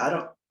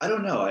 Yeah, I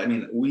don't know. I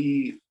mean,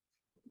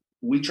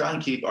 we try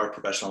and keep our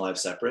professional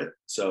lives separate.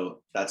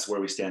 So that's where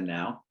we stand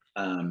now.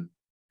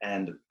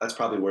 And that's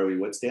probably where we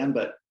would stand,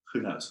 but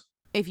who knows?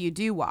 If you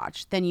do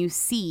watch, then you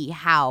see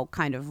how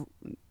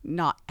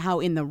how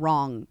in the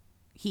wrong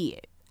he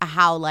is,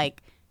 how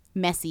like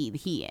messy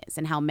he is,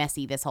 and how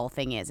messy this whole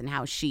thing is, and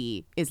how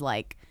she is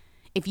like,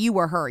 if you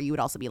were her, you would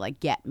also be like,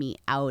 get me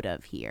out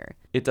of here.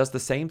 It does the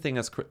same thing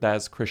as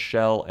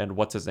Chrishell and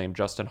what's his name,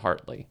 Justin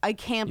Hartley. I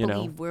can't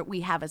believe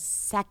we have a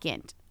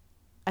second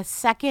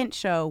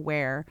show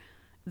where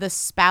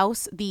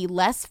the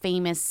less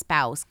famous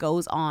spouse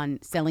goes on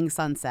Selling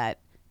Sunset,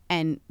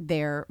 and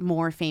their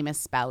more famous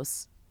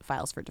spouse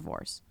files for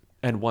divorce.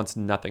 And wants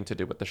nothing to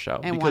do with the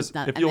show. And because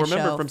if you'll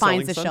remember from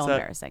Selling Sunset, show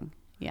embarrassing.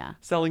 Yeah.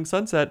 Selling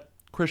Sunset,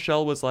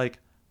 Chrishell was like,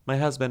 my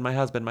husband, my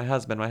husband, my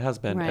husband, my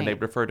husband. Right. And they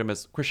referred to him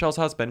as Chrishell's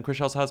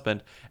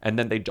husband. And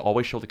then they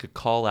always showed like a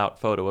call out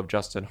photo of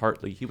Justin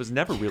Hartley. He was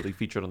never really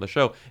featured on the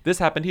show. This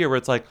happened here where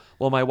it's like,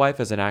 well, my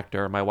wife is an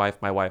actor. My wife.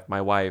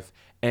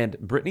 And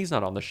Brittany's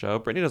not on the show.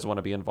 Brittany doesn't want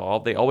to be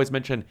involved. They always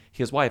mention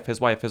his wife.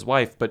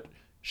 But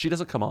she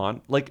doesn't come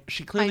on. Like,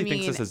 she clearly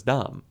thinks this is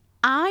dumb.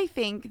 I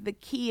think the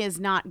key is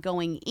not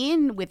going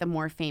in with a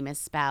more famous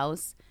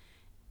spouse.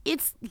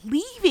 It's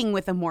leaving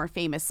with a more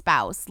famous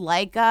spouse,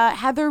 like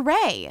Heather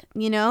Ray,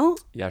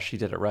 Yeah, she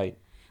did it right.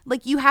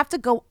 Like, you have to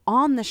go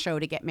on the show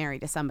to get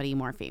married to somebody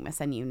more famous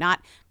than you,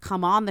 not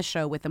come on the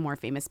show with a more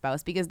famous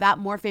spouse, because that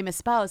more famous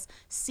spouse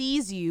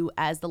sees you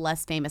as the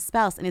less famous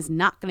spouse and is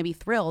not going to be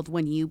thrilled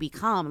when you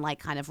become like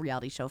kind of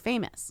reality show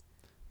famous.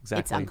 Exactly.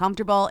 It's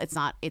uncomfortable. It's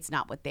not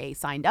what they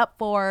signed up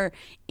for.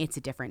 It's a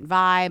different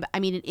vibe.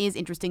 I mean, it is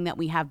interesting that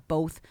we have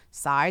both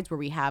sides, where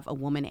we have a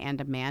woman and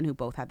a man who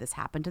both had this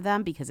happen to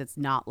them, because it's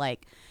not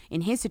like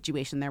in his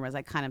situation there was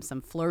like kind of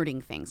some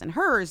flirting things. In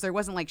hers, there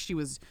wasn't like she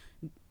was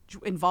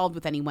involved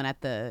with anyone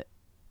at the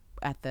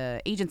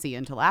agency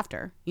until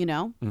after,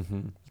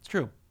 Mm-hmm. It's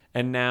true.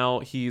 And now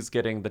he's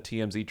getting the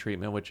TMZ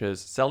treatment, which is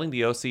Selling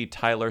the OC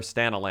Tyler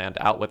Stanaland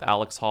out with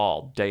Alex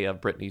Hall, day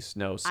of Brittany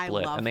Snow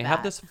split. And they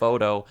have this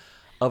photo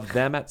of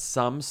them at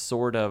some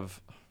sort of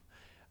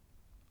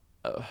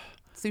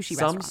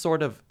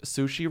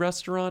sushi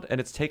restaurant,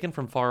 and it's taken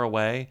from far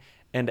away.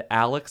 And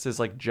Alex is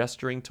like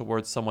gesturing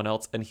towards someone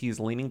else, and he's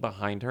leaning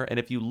behind her. And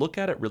if you look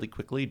at it really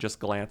quickly, just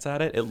glance at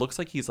it, it looks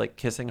like he's like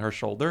kissing her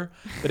shoulder.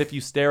 But if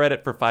you stare at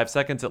it for 5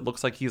 seconds, it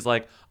looks like he's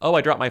like, oh,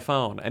 I dropped my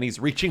phone. And he's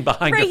reaching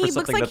behind her for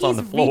something that's on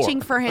the floor. He looks like he's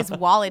reaching for his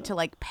wallet to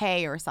like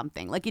pay or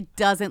something. Like, it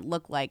doesn't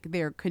look like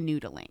they're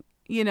canoodling,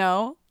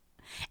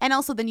 And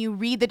also then you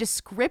read the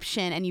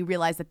description and you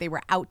realize that they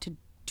were out to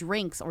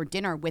drinks or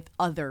dinner with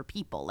other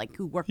people, like,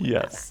 who work with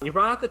them. You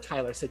brought up the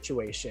Tyler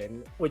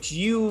situation, which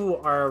you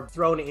are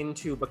thrown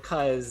into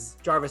because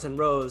Jarvis and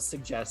Rose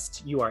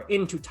suggest you are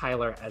into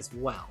Tyler as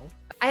well.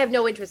 I have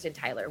no interest in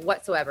Tyler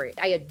whatsoever.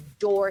 I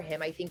adore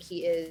him. I think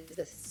he is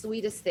the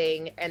sweetest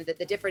thing. And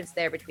the difference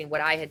there between what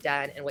I had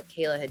done and what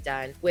Kayla had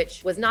done,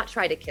 which was not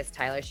try to kiss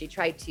Tyler. She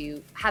tried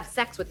to have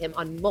sex with him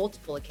on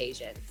multiple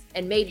occasions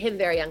and made him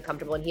very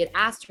uncomfortable. And he had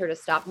asked her to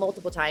stop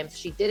multiple times.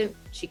 She didn't.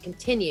 She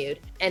continued.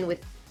 And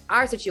with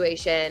our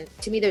situation,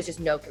 to me, there's just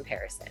no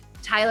comparison.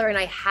 Tyler and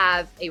I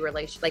have a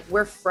relationship, like,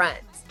 we're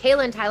friends.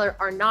 Kayla and Tyler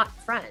are not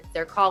friends.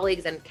 They're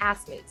colleagues and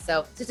castmates.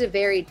 So it's just a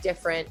very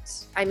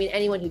different, I mean,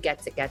 anyone who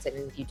gets it, gets it.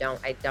 And if you don't,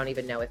 I don't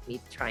even know if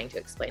me trying to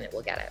explain it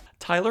will get it.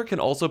 Tyler can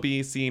also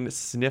be seen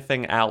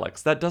sniffing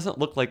Alex. That doesn't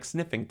look like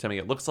sniffing to me.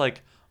 It looks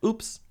like,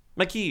 oops,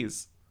 my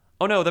keys.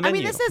 Oh no, the menu.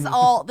 I mean,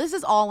 this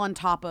is all on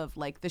top of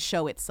like the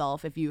show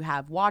itself. If you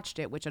have watched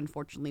it, which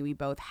unfortunately we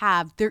both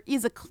have, there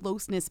is a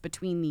closeness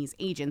between these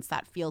agents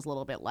that feels a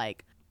little bit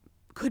like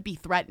could be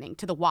threatening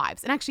to the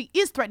wives, and actually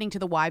is threatening to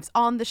the wives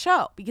on the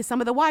show, because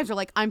some of the wives are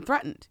like, I'm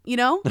threatened,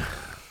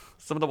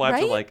 Some of the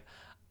wives are like,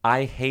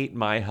 I hate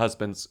my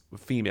husband's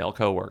female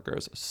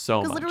coworkers so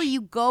much. Because literally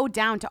you go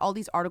down to all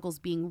these articles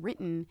being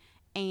written,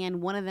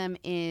 and one of them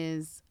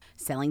is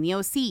Selling the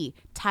OC.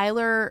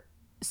 Tyler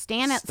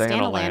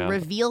Stanaland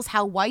reveals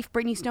how wife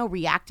Brittany Snow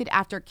reacted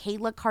after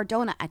Kayla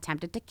Cardona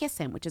attempted to kiss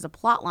him, which is a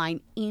plot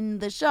line in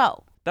the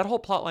show. That whole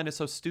plot line is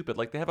so stupid.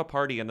 Like, they have a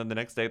party, and then the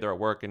next day they're at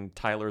work, and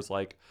Tyler's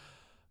like,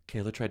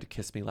 Kayla tried to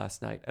kiss me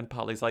last night. And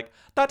Polly's like,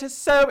 that is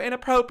so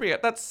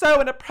inappropriate. That's so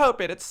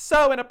inappropriate. It's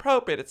so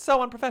inappropriate. It's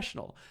so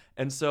unprofessional.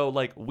 And so,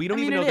 like, we don't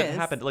even know that it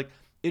happened. Like,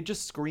 it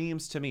just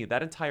screams to me.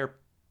 That entire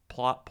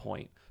plot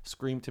point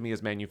screamed to me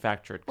as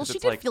manufactured. Well, she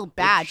it's did like, feel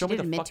bad. She show me did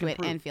the admit to fucking it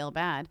proof. and feel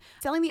bad.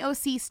 Selling the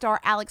OC star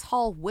Alex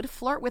Hall would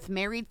flirt with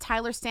married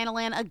Tyler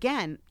Stanaland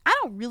again. I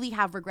don't really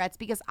have regrets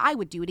because I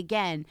would do it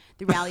again.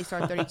 The Reality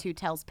Star 32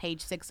 tells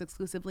Page 6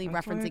 exclusively,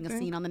 referencing a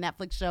scene on the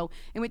Netflix show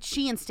in which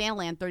she and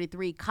Stanaland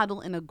 33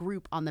 cuddle in a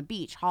group on the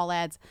beach. Hall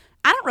adds,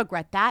 I don't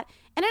regret that.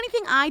 And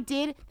anything I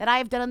did that I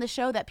have done on the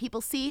show that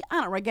people see,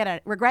 I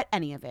don't regret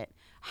any of it.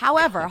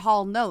 However,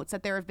 Hall notes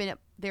that there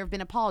have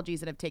been apologies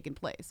that have taken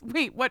place.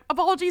 Wait, what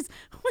apologies?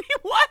 Wait,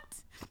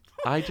 what?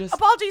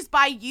 Apologies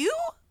by you?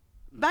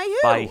 By who?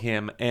 By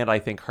him, and I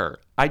think her.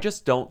 I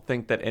just don't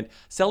think that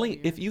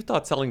if you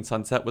thought Selling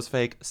Sunset was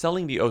fake,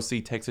 Selling the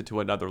OC takes it to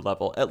another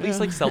level. At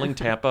least like Selling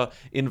Tampa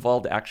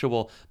involved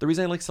the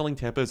reason I like Selling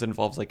Tampa is it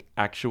involves like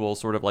actual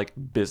sort of like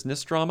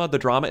business drama. The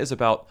drama is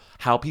about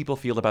how people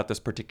feel about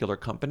this particular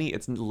company.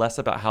 It's less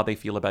about how they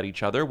feel about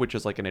each other, which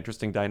is like an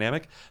interesting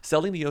dynamic.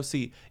 Selling the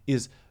OC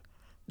is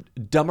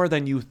dumber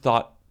than you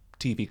thought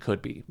TV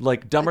could be.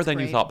 Like dumber than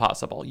you thought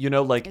possible. You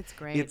know, like it's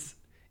great.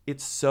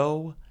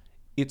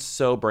 It's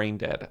so brain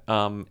dead.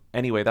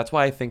 Anyway, that's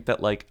why I think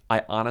that like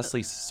I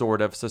honestly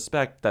sort of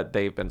suspect that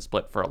they've been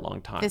split for a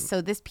long time.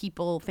 This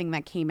People thing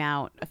that came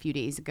out a few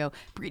days ago,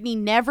 Brittany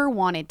never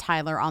wanted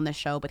Tyler on the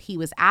show, but he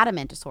was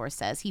adamant, a source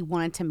says. He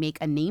wanted to make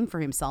a name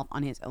for himself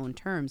on his own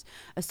terms.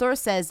 A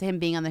source says him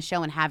being on the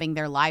show and having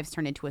their lives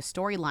turned into a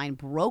storyline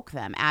broke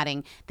them,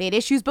 adding, they had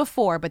issues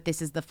before, but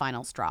this is the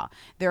final straw.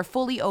 They're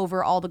fully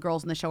over. All the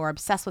girls in the show are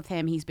obsessed with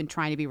him. He's been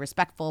trying to be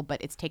respectful,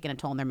 but it's taken a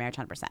toll on their marriage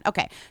 100%.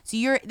 Okay,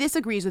 so this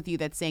agrees with you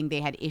that's saying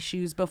they had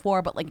issues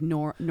before, but like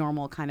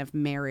normal kind of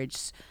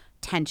marriage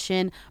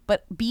tension.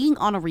 But being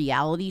on a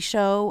reality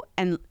show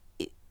and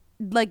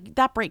like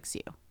that breaks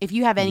you. If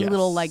you have any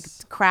little like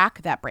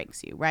crack, that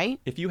breaks you, right?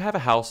 If you have a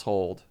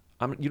household,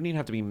 you don't even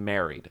have to be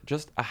married.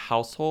 Just a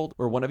household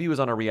where one of you is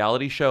on a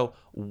reality show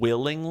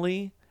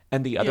willingly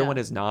and the other one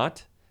is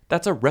not.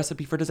 That's a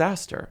recipe for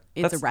disaster.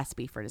 It's a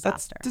recipe for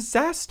disaster. That's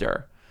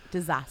disaster.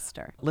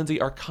 Disaster. Lindsay,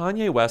 are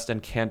Kanye West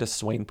and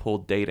Candace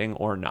Swainpool dating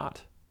or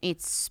not?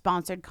 It's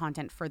sponsored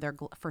content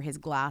for his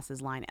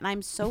glasses line, and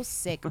I'm so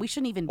sick. We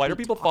shouldn't even. Why be are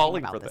people talking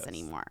falling about for this this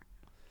anymore?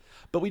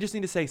 But we just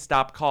need to say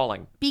stop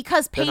calling.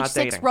 Because They're Page not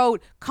 6 dating.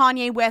 wrote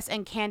Kanye West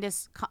and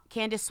Candace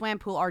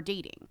Swainpool are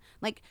dating.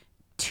 Like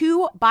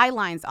 2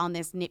 bylines on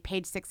this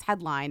Page 6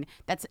 headline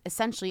that's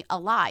essentially a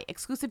lie.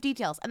 Exclusive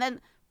details.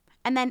 And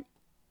then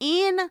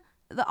in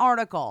the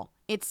article,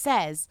 it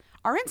says,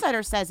 our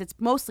insider says it's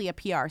mostly a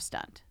PR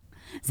stunt.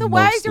 So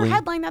why is your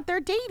headline that they're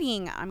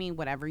dating? I mean,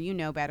 whatever, you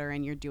know better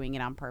and you're doing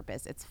it on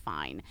purpose. It's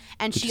fine.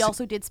 And she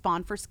also did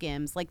Spawn for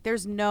Skims. Like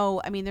there's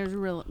no,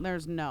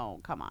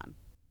 come on.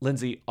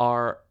 Lindsay,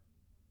 are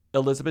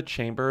Elizabeth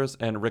Chambers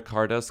and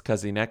Ricardas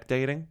Kazinek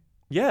dating?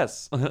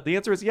 Yes. The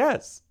answer is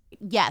yes.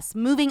 Yes.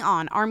 Moving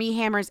on. Armie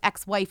Hammer's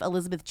ex-wife,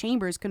 Elizabeth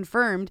Chambers,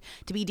 confirmed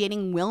to be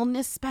dating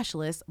wellness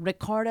specialist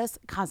Ricardas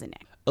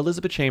Kazinek.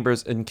 Elizabeth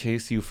Chambers, in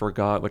case you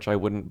forgot, which I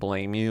wouldn't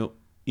blame you,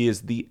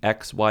 is the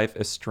ex-wife,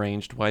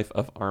 estranged wife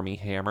of Armie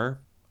Hammer.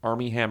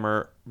 Armie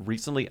Hammer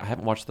recently, I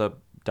haven't watched the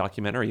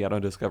documentary yet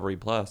on Discovery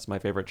Plus, my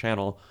favorite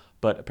channel,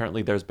 but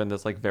apparently there's been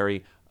this like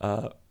very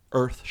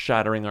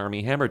earth-shattering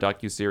Armie Hammer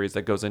docuseries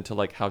that goes into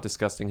like how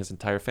disgusting his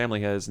entire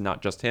family is,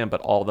 not just him,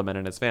 but all the men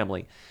in his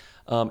family.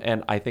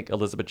 And I think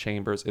Elizabeth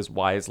Chambers is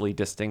wisely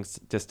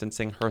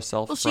distancing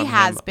herself from she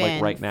has him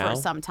been like right now.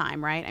 for some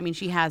time, right? I mean,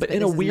 she has, but in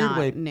a this is weird not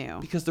way, new.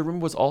 because the rumor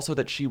was also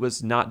that she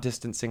was not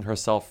distancing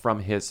herself from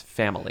his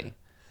family.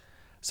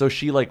 So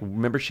she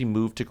remember she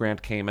moved to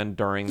Grand Cayman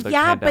during the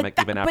pandemic,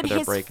 even after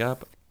their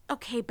breakup.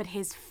 Okay, but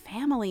his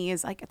family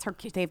is like, it's her.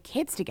 They have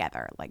kids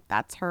together. Like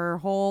that's her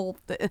whole.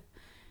 I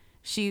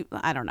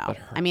don't know.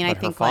 I mean, I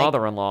think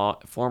her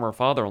former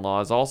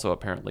father-in-law, is also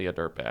apparently a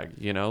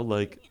dirtbag. You know,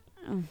 like.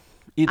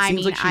 It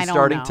seems like she's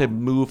starting to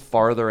move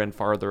farther and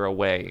farther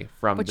away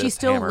from this Hammer family. But she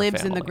still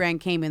lives in the Grand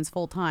Caymans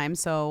full time,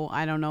 so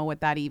I don't know what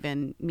that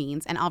even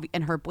means. And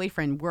her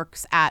boyfriend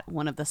works at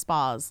one of the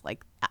spas,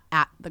 like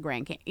at the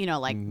Grand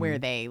Cayman, where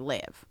they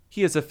live.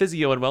 He is a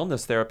physio and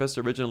wellness therapist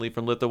originally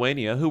from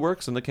Lithuania who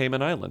works in the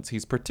Cayman Islands.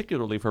 He's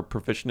particularly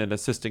proficient in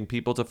assisting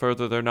people to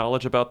further their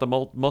knowledge about the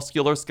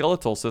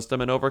musculoskeletal system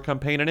and overcome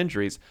pain and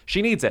injuries.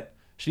 She needs it.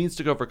 She needs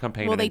to go for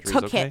campaign and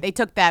injuries, They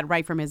took that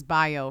right from his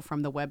bio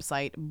from the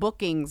website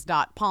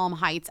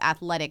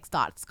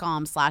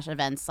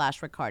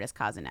bookings.palmheightsathletics.com/events/Ricardas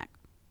Kazinek.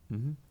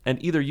 Mm-hmm.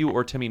 And either you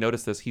or Timmy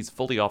noticed this. He's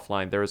fully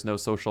offline. There is no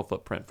social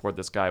footprint for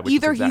this guy. Which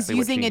Either is exactly he's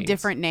using what a she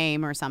different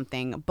name or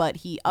something, but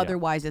he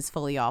otherwise is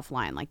fully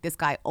offline. Like this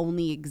guy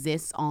only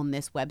exists on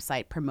this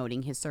website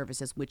promoting his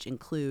services, which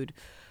include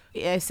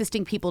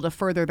assisting people to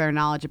further their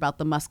knowledge about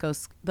the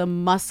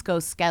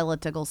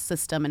musculoskeletal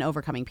system and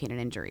overcoming pain and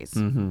injuries.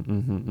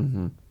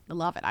 I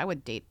love it. I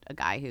would date a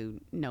guy who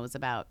knows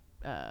about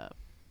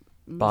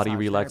body massage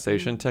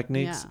relaxation therapy.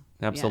 techniques.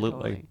 Yeah.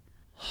 Absolutely. Yeah, totally.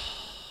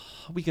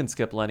 We can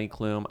skip Lenny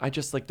Klum. I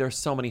just like there's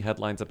so many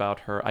headlines about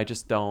her. I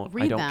just don't.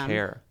 Read I don't them.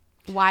 care.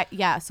 Why?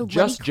 Yeah. So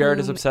Just Lenny Jared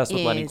is Klum obsessed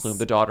with Lenny Klum,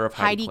 the daughter of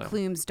Heidi Klum.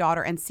 Klum's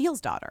daughter and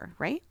Seal's daughter,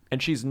 right?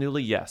 And she's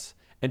newly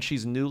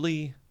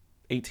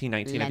 18,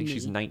 19. I think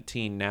she's Lenny.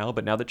 19 now.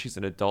 But now that she's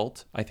an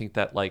adult, I think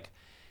that like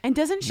And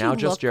doesn't she now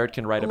just look Jared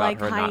can write about like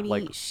her and Heidi? not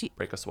like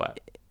break a sweat.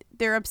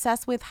 They're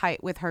obsessed with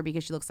her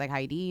because she looks like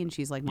Heidi and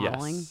she's like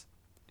modeling.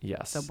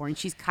 Yes. So boring.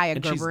 She's Kaya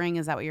And she's- Gerbering.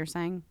 Is that what you're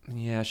saying?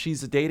 Yeah,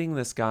 she's dating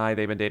this guy.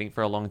 They've been dating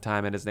for a long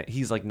time, and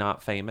he's like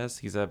not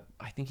famous.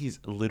 I think he's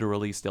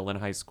literally still in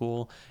high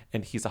school,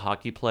 and he's a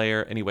hockey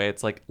player. Anyway,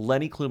 it's like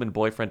Lenny Klum and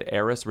boyfriend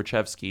Eris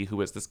Richevsky, who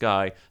is this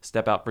guy,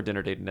 step out for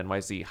dinner date in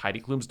NYC. Heidi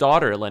Klum's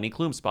daughter, Lenny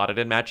Klum, spotted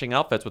in matching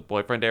outfits with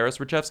boyfriend Eris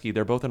Richevsky.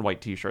 They're both in white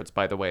t-shirts,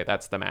 by the way.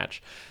 That's the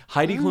match.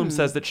 Heidi Klum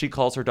says that she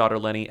calls her daughter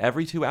Lenny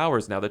every 2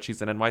 hours now that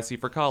she's in NYC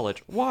for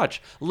college.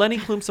 Watch. Lenny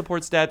Klum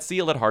supports Dad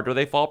Seal at Hard Do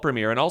They Fall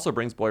premiere and also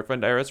brings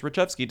boyfriend Eris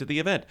Richevsky to the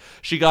event.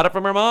 She got it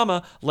from her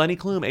mama. Lenny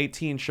Klum,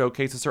 18,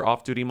 showcases her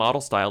off-duty model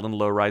style in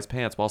low-rise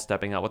pants while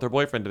stepping out with her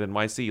boyfriend at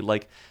NYC.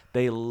 Like,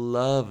 they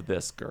love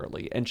this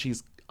girly, and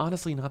she's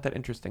honestly not that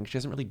interesting. She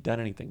hasn't really done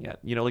anything yet.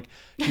 You know, like,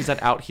 she's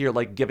not out here,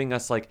 like, giving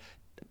us, like,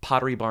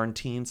 Pottery Barn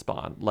teen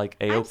spawn, like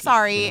Aoki. I'm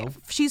sorry. You know?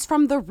 She's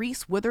from the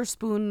Reese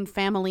Witherspoon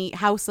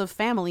house of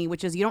family,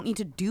 which is you don't need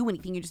to do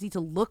anything. You just need to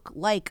look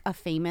like a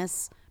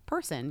famous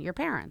person, your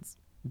parents.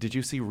 Did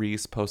you see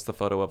Reese post the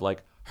photo of,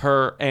 like,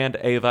 her and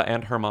Ava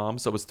and her mom?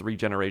 So it was 3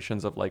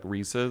 generations of, like,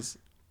 Reese's.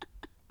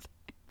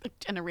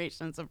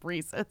 Generations of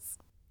Reese's.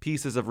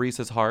 Pieces of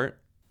Reese's heart.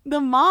 The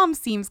mom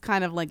seems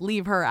kind of like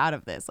leave her out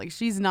of this. Like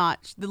she's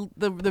not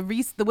the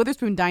Reese, the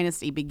Witherspoon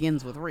dynasty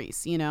begins with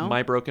Reese, you know?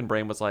 My broken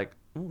brain was like,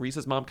 "Ooh,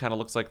 Reese's mom kind of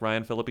looks like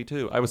Ryan Phillippe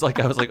too. I was like,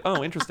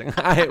 oh, interesting.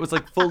 I was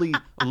like fully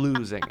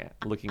losing it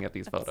looking at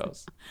these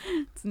photos.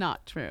 It's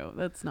not true.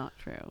 That's not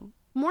true.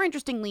 More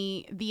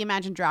interestingly, the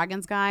Imagine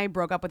Dragons guy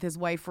broke up with his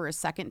wife for a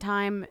second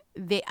time.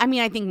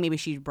 I think maybe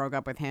she broke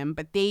up with him,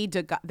 but they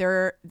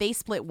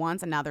split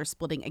once and now they're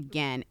splitting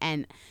again.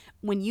 And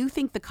when you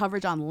think the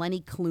coverage on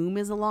Lenny Klum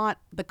is a lot,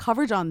 the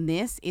coverage on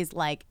this is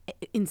like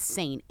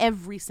insane.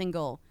 Every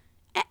single,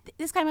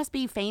 this guy must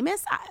be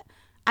famous.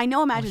 I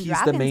know Imagine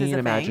Dragons He's the main is a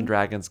Imagine thing.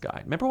 Dragons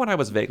guy. Remember when I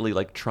was vaguely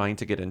like trying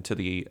to get into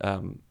the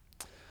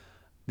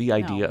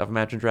idea of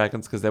Imagine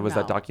Dragons because there was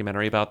that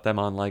documentary about them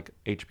on like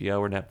HBO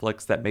or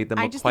Netflix that made them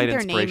look quite inspirational. I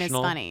just think their name is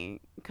funny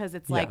because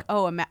it's like,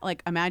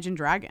 like Imagine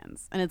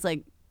Dragons, and it's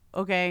like,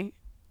 okay,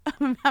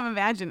 I'm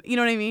Imagine. You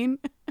know what I mean?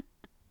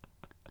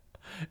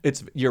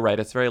 You're right.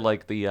 It's very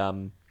like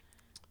the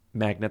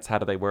magnets. How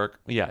do they work?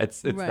 Yeah,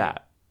 it's Right.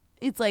 that.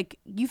 It's like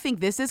you think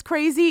this is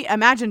crazy.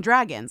 Imagine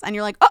Dragons, and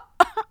you're like,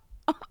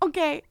 oh,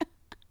 okay,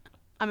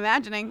 I'm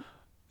imagining.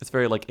 It's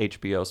very like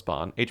HBO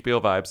Spawn,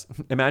 HBO vibes.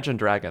 Imagine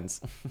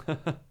Dragons.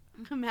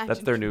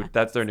 That's their new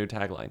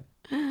tagline.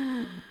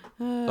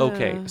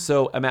 Okay,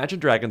 so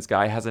Imagine Dragons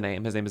guy has a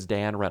name. His name is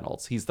Dan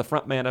Reynolds. He's the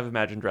front man of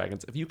Imagine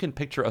Dragons. If you can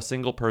picture a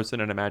single person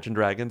in Imagine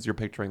Dragons, you're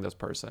picturing this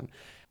person.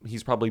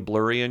 He's probably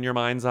blurry in your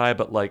mind's eye,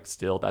 but like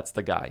still, that's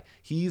the guy.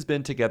 He's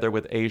been together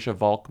with Asia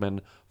Volkman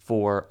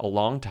for a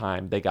long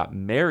time. They got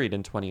married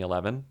in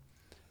 2011.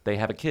 They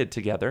have a kid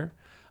together.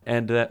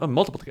 And I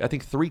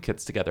think 3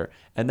 kids together.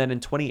 And then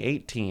in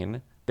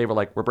 2018, they were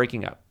like, we're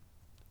breaking up.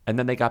 And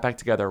then they got back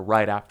together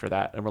right after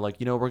that. And we're like,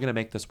 we're going to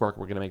make this work.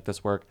 We're going to make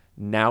this work.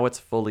 Now it's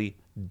fully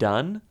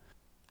done.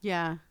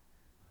 Yeah.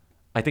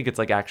 I think it's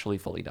like actually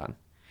fully done.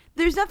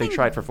 There's nothing they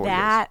tried for 4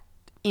 that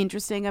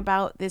interesting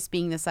about this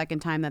being the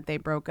second time that they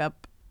broke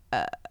up,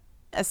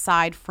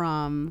 aside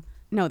from,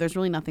 no, there's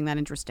really nothing that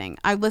interesting.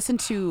 I listened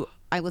to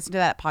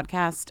that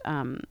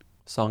podcast,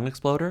 Song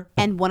Exploder?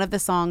 And one of the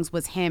songs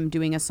was him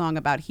doing a song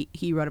about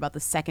he wrote about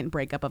the second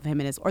breakup of him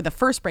and the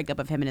first breakup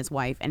of him and his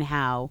wife and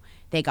how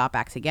they got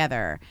back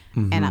together.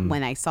 Mm-hmm. And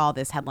when I saw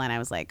this headline, I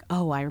was like,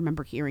 oh, I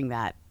remember hearing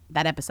that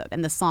episode.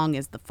 And the song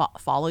is the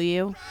Follow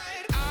You.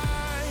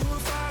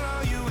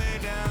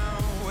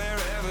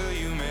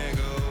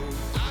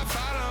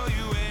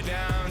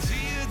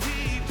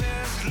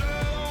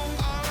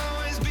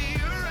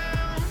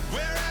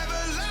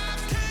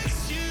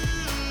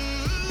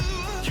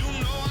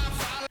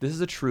 This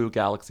is a true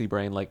galaxy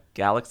brain, like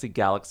galaxy.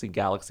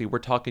 We're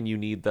talking you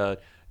need the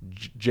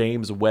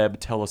James Webb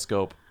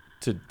telescope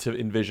to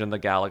envision the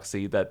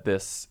galaxy that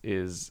this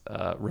is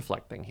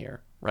reflecting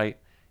here, right?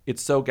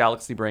 It's so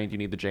galaxy brained you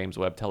need the James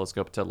Webb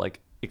telescope to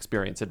like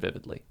experience it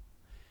vividly.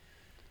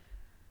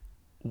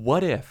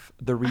 What if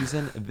the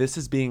reason this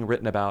is being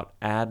written about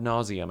ad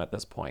nauseum at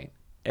this point,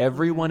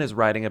 everyone is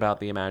writing about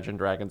the Imagine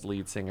Dragons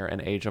lead singer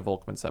and Asia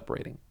Volkman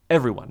separating.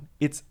 Everyone.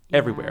 It's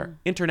everywhere.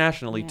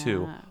 Internationally,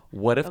 too.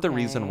 What if the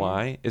reason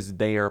why is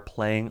they are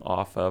playing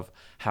off of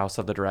House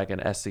of the Dragon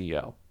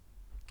SEO?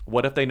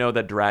 What if they know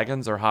that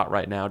dragons are hot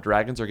right now?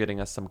 Dragons are getting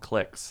us some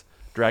clicks.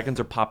 Dragons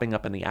are popping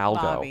up in the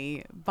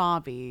algo.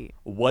 Bobby.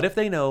 What if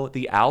they know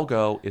the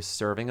algo is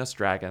serving us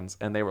dragons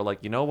and they were like,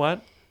 you know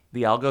what?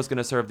 The algo is going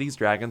to serve these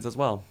dragons as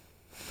well.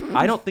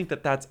 I don't think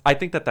that's, I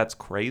think that's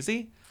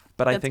crazy,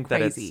 but I think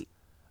that it's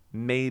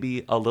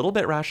maybe a little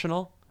bit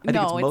rational. I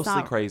think it's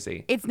mostly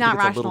crazy. It's not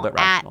rational. A little bit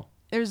rational.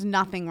 There's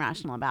nothing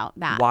rational about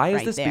that. Why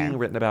is this being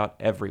written about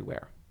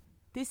everywhere?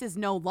 This is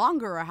no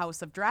longer a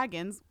House of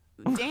Dragons.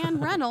 Dan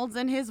Reynolds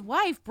and his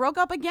wife broke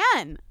up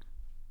again.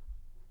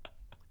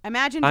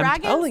 Imagine Dragons.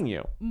 I'm telling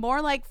you.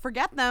 More like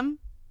forget them.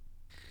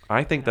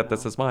 I think that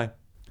this is why.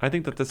 I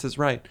think that this is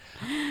right.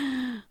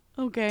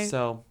 Okay.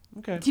 So,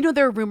 okay. Do you know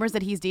there are rumors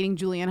that he's dating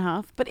Julianne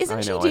Hough? But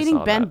isn't she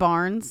dating Ben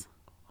Barnes?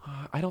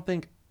 I don't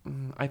think.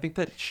 I think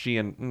that she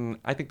and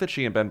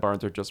Ben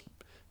Barnes are just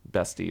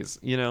besties.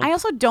 You know. I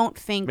also don't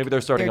think maybe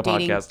they're starting a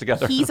podcast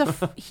together.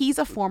 He's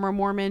a former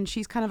Mormon.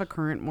 She's kind of a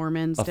current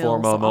Mormon still.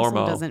 A former so Mormon.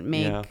 Also doesn't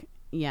make.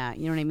 Yeah,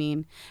 you know what I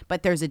mean?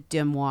 But there's a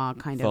demois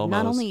kind of.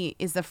 Not only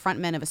is the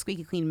frontman of a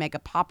squeaky clean mega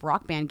pop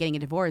rock band getting a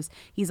divorce,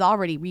 he's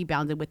already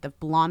rebounded with the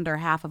blonder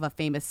half of a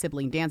famous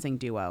sibling dancing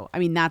duo. I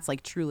mean, that's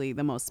like truly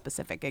the most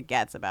specific it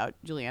gets about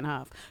Julianne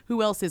Hough.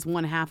 Who else is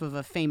one half of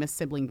a famous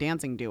sibling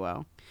dancing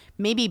duo?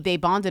 Maybe they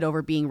bonded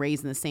over being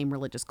raised in the same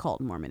religious cult,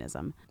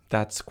 Mormonism.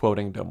 That's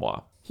quoting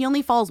demois. He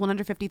only follows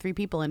 153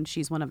 people, and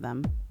she's one of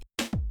them.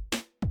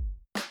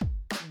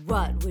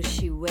 What was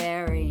she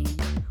wearing?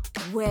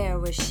 Where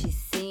was she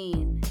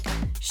seen?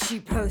 She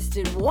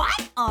posted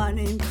what on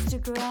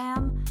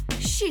Instagram?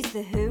 She's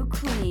the Who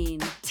Queen.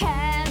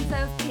 Tens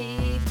of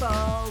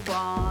people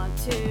want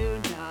to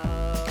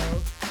know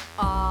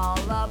all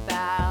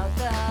about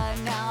the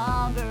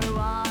number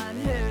one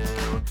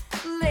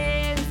Who.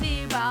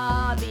 Lindsay,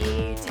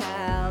 Bobby,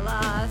 tell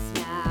us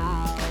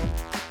now.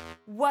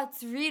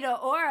 What's Rita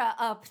Ora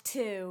up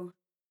to?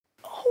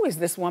 Who is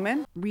this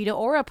woman? Rita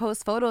Ora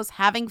posts photos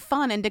having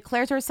fun and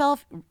declares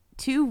herself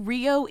to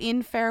Rio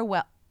in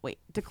farewell. Wait,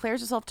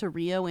 declares herself to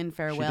Rio in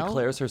farewell? She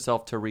declares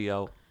herself to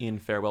Rio in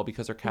farewell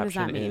because her What does that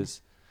caption mean?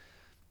 is,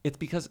 it's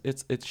because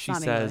it's she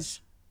not says,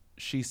 English.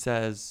 she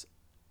says,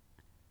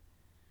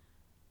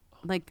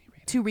 like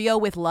to Rio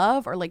with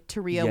love or like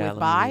to Rio Yeah, with let me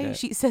bye? read it.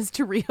 She says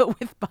to Rio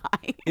with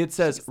bye. it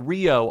says,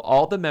 Rio,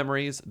 all the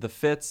memories, the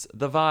fits,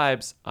 the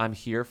vibes, I'm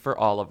here for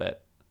all of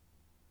it.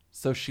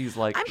 So she's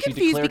like, I'm she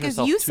confused declared because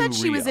herself you to said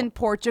she was Rio. in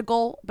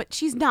Portugal, but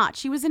she's not.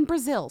 She was in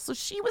Brazil. So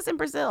she was in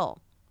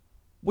Brazil.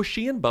 Was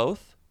she in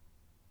both?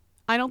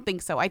 I don't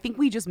think so. I think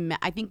we just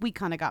I think we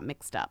kind of got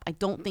mixed up. I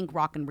don't think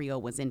Rock in Rio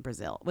was in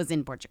Portugal.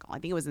 I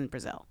think it was in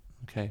Brazil.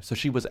 Okay, so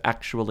she was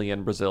actually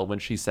in Brazil when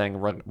she sang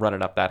Run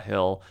It Up That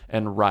Hill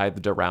and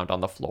writhed around on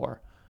the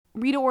floor.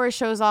 Rita Ora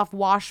shows off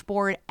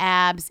washboard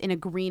abs in a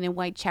green and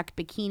white checked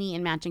bikini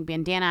and matching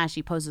bandana as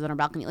she poses on her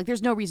balcony. Like,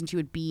 there's no reason she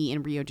would be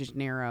in Rio de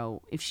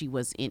Janeiro if she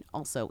was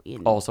also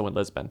in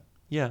Lisbon.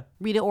 Yeah.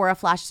 Rita Ora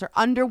flashes her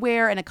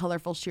underwear in a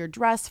colorful sheer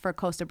dress for a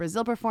Costa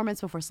Brazil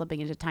performance before slipping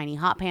into tiny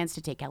hot pants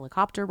to take a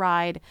helicopter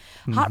ride.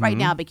 Hot right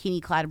now,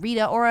 bikini-clad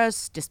Rita Ora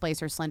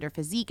displays her slender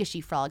physique as she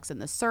frolics in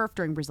the surf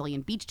during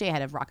Brazilian Beach Day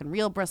ahead of Rock and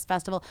Rio Breast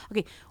Festival.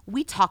 Okay,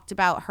 we talked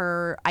about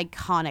her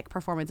iconic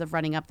performance of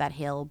Running Up That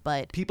Hill,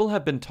 but People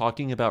have been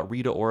talking about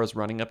Rita Ora's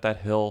Running Up That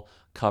Hill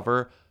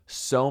cover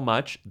so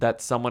much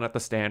that someone at the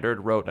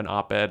Standard wrote an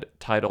op-ed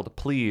titled,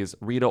 "Please,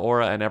 Rita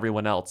Ora and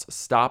everyone else,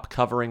 stop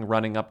covering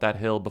Running Up That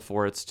Hill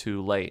before it's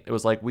too late." It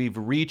was like, we've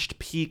reached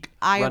peak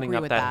I Running agree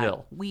Up with that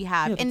Hill. We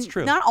have. Yeah, that's and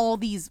true. not all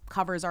these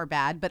covers are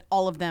bad, but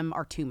all of them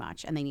are too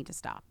much and they need to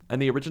stop.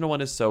 And the original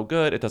one is so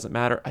good, it doesn't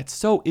matter.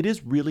 It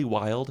is really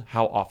wild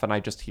how often I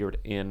just hear it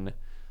in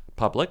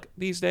public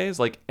these days.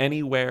 Like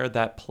anywhere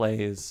that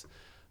plays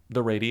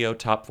the radio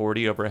top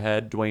 40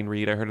 overhead, Dwayne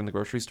Reed, I heard in the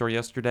grocery store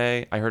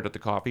yesterday. I heard at the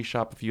coffee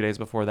shop a few days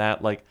before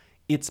that. Like,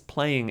 it's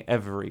playing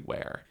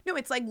everywhere. No,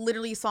 it's like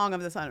literally Song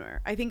of the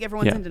Summer. I think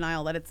everyone's Yeah. in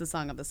denial that it's the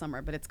Song of the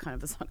Summer, but it's kind of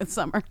the Song of the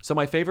Summer. So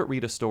my favorite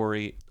Rita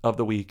story of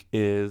the week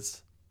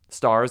is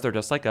Stars, They're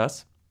Just Like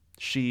Us.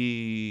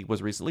 She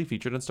was recently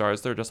featured in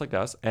Stars, They're Just Like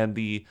Us. And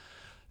the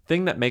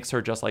thing that makes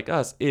her just like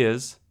us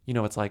is,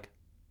 it's like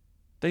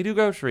they do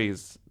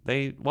groceries,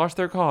 they wash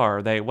their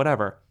car, they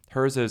whatever.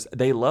 Hers is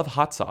they love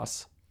hot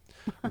sauce.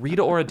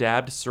 Rita Ora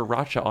dabbed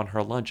sriracha on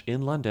her lunch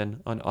in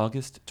London on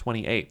August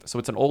 28th. So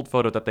it's an old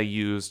photo that they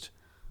used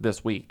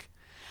this week.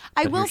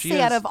 I But will here she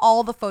say out is. of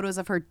all the photos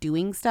of her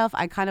doing stuff,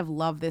 I kind of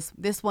love this.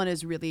 This one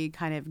is really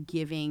kind of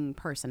giving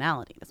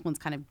personality. This one's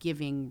kind of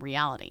giving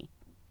reality.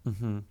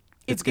 Mm-hmm.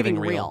 It's giving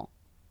real.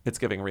 It's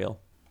giving real.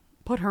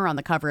 Put her on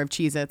the cover of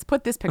Cheez-Its.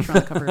 Put this picture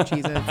on the cover of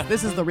Cheez-Its.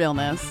 This is the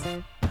realness.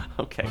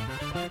 Okay.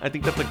 I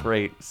think that's a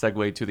great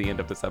segue to the end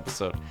of this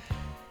episode.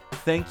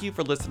 Thank you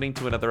for listening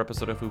to another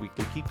episode of Who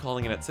Weekly. Keep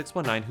calling in at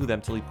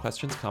 619-WHO-THEM to leave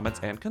questions, comments,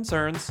 and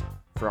concerns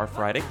for our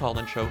Friday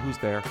call-in show, Who's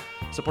There?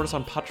 Support us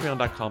on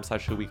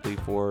patreon.com/Who Weekly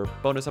for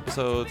bonus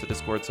episodes, a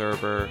Discord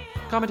server,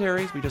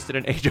 commentaries. We just did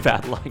an Age of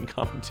Adeline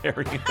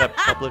commentary that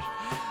published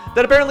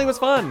that apparently was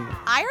fun.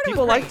 I heard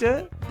People it was liked great.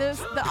 it.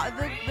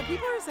 The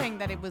people are saying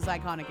that it was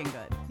iconic and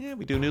good. Yeah,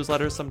 we do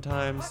newsletters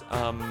sometimes.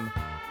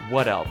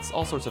 What else?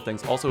 All sorts of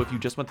things. Also, if you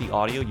just want the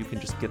audio, you can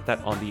just get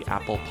that on the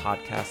Apple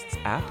Podcasts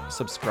app.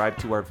 Subscribe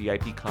to our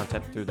VIP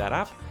content through that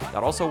app.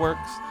 That also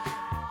works.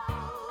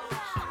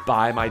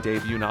 Buy my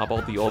debut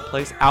novel, The Old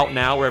Place, out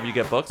now wherever you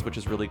get books, which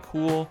is really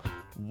cool.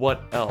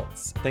 What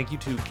else? Thank you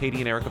to Katie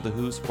and Eric of The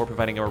Who's for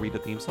providing our Read the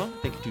Theme song.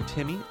 Thank you to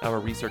Timmy,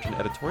 our research and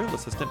editorial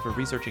assistant, for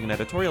researching and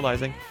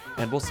editorializing.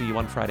 And we'll see you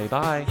on Friday.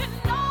 Bye.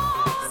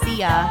 See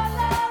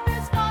ya.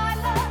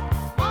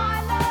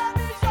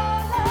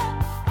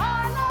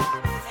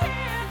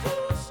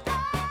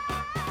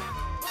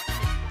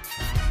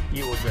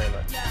 You or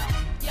Drayla?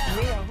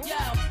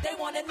 They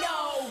wanna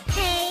know.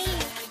 Hey.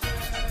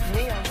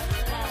 Mia.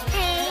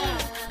 Hey.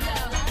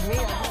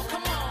 Mia.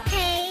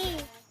 Hey.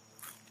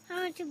 I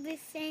want to be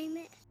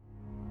famous.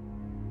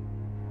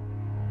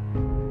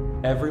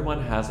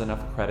 Everyone has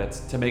enough credits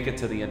to make it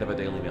to the end of a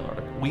Daily Mail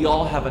article. We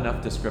all have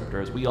enough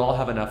descriptors. We all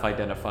have enough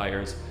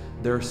identifiers.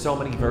 There are so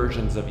many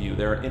versions of you.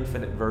 There are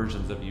infinite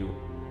versions of you.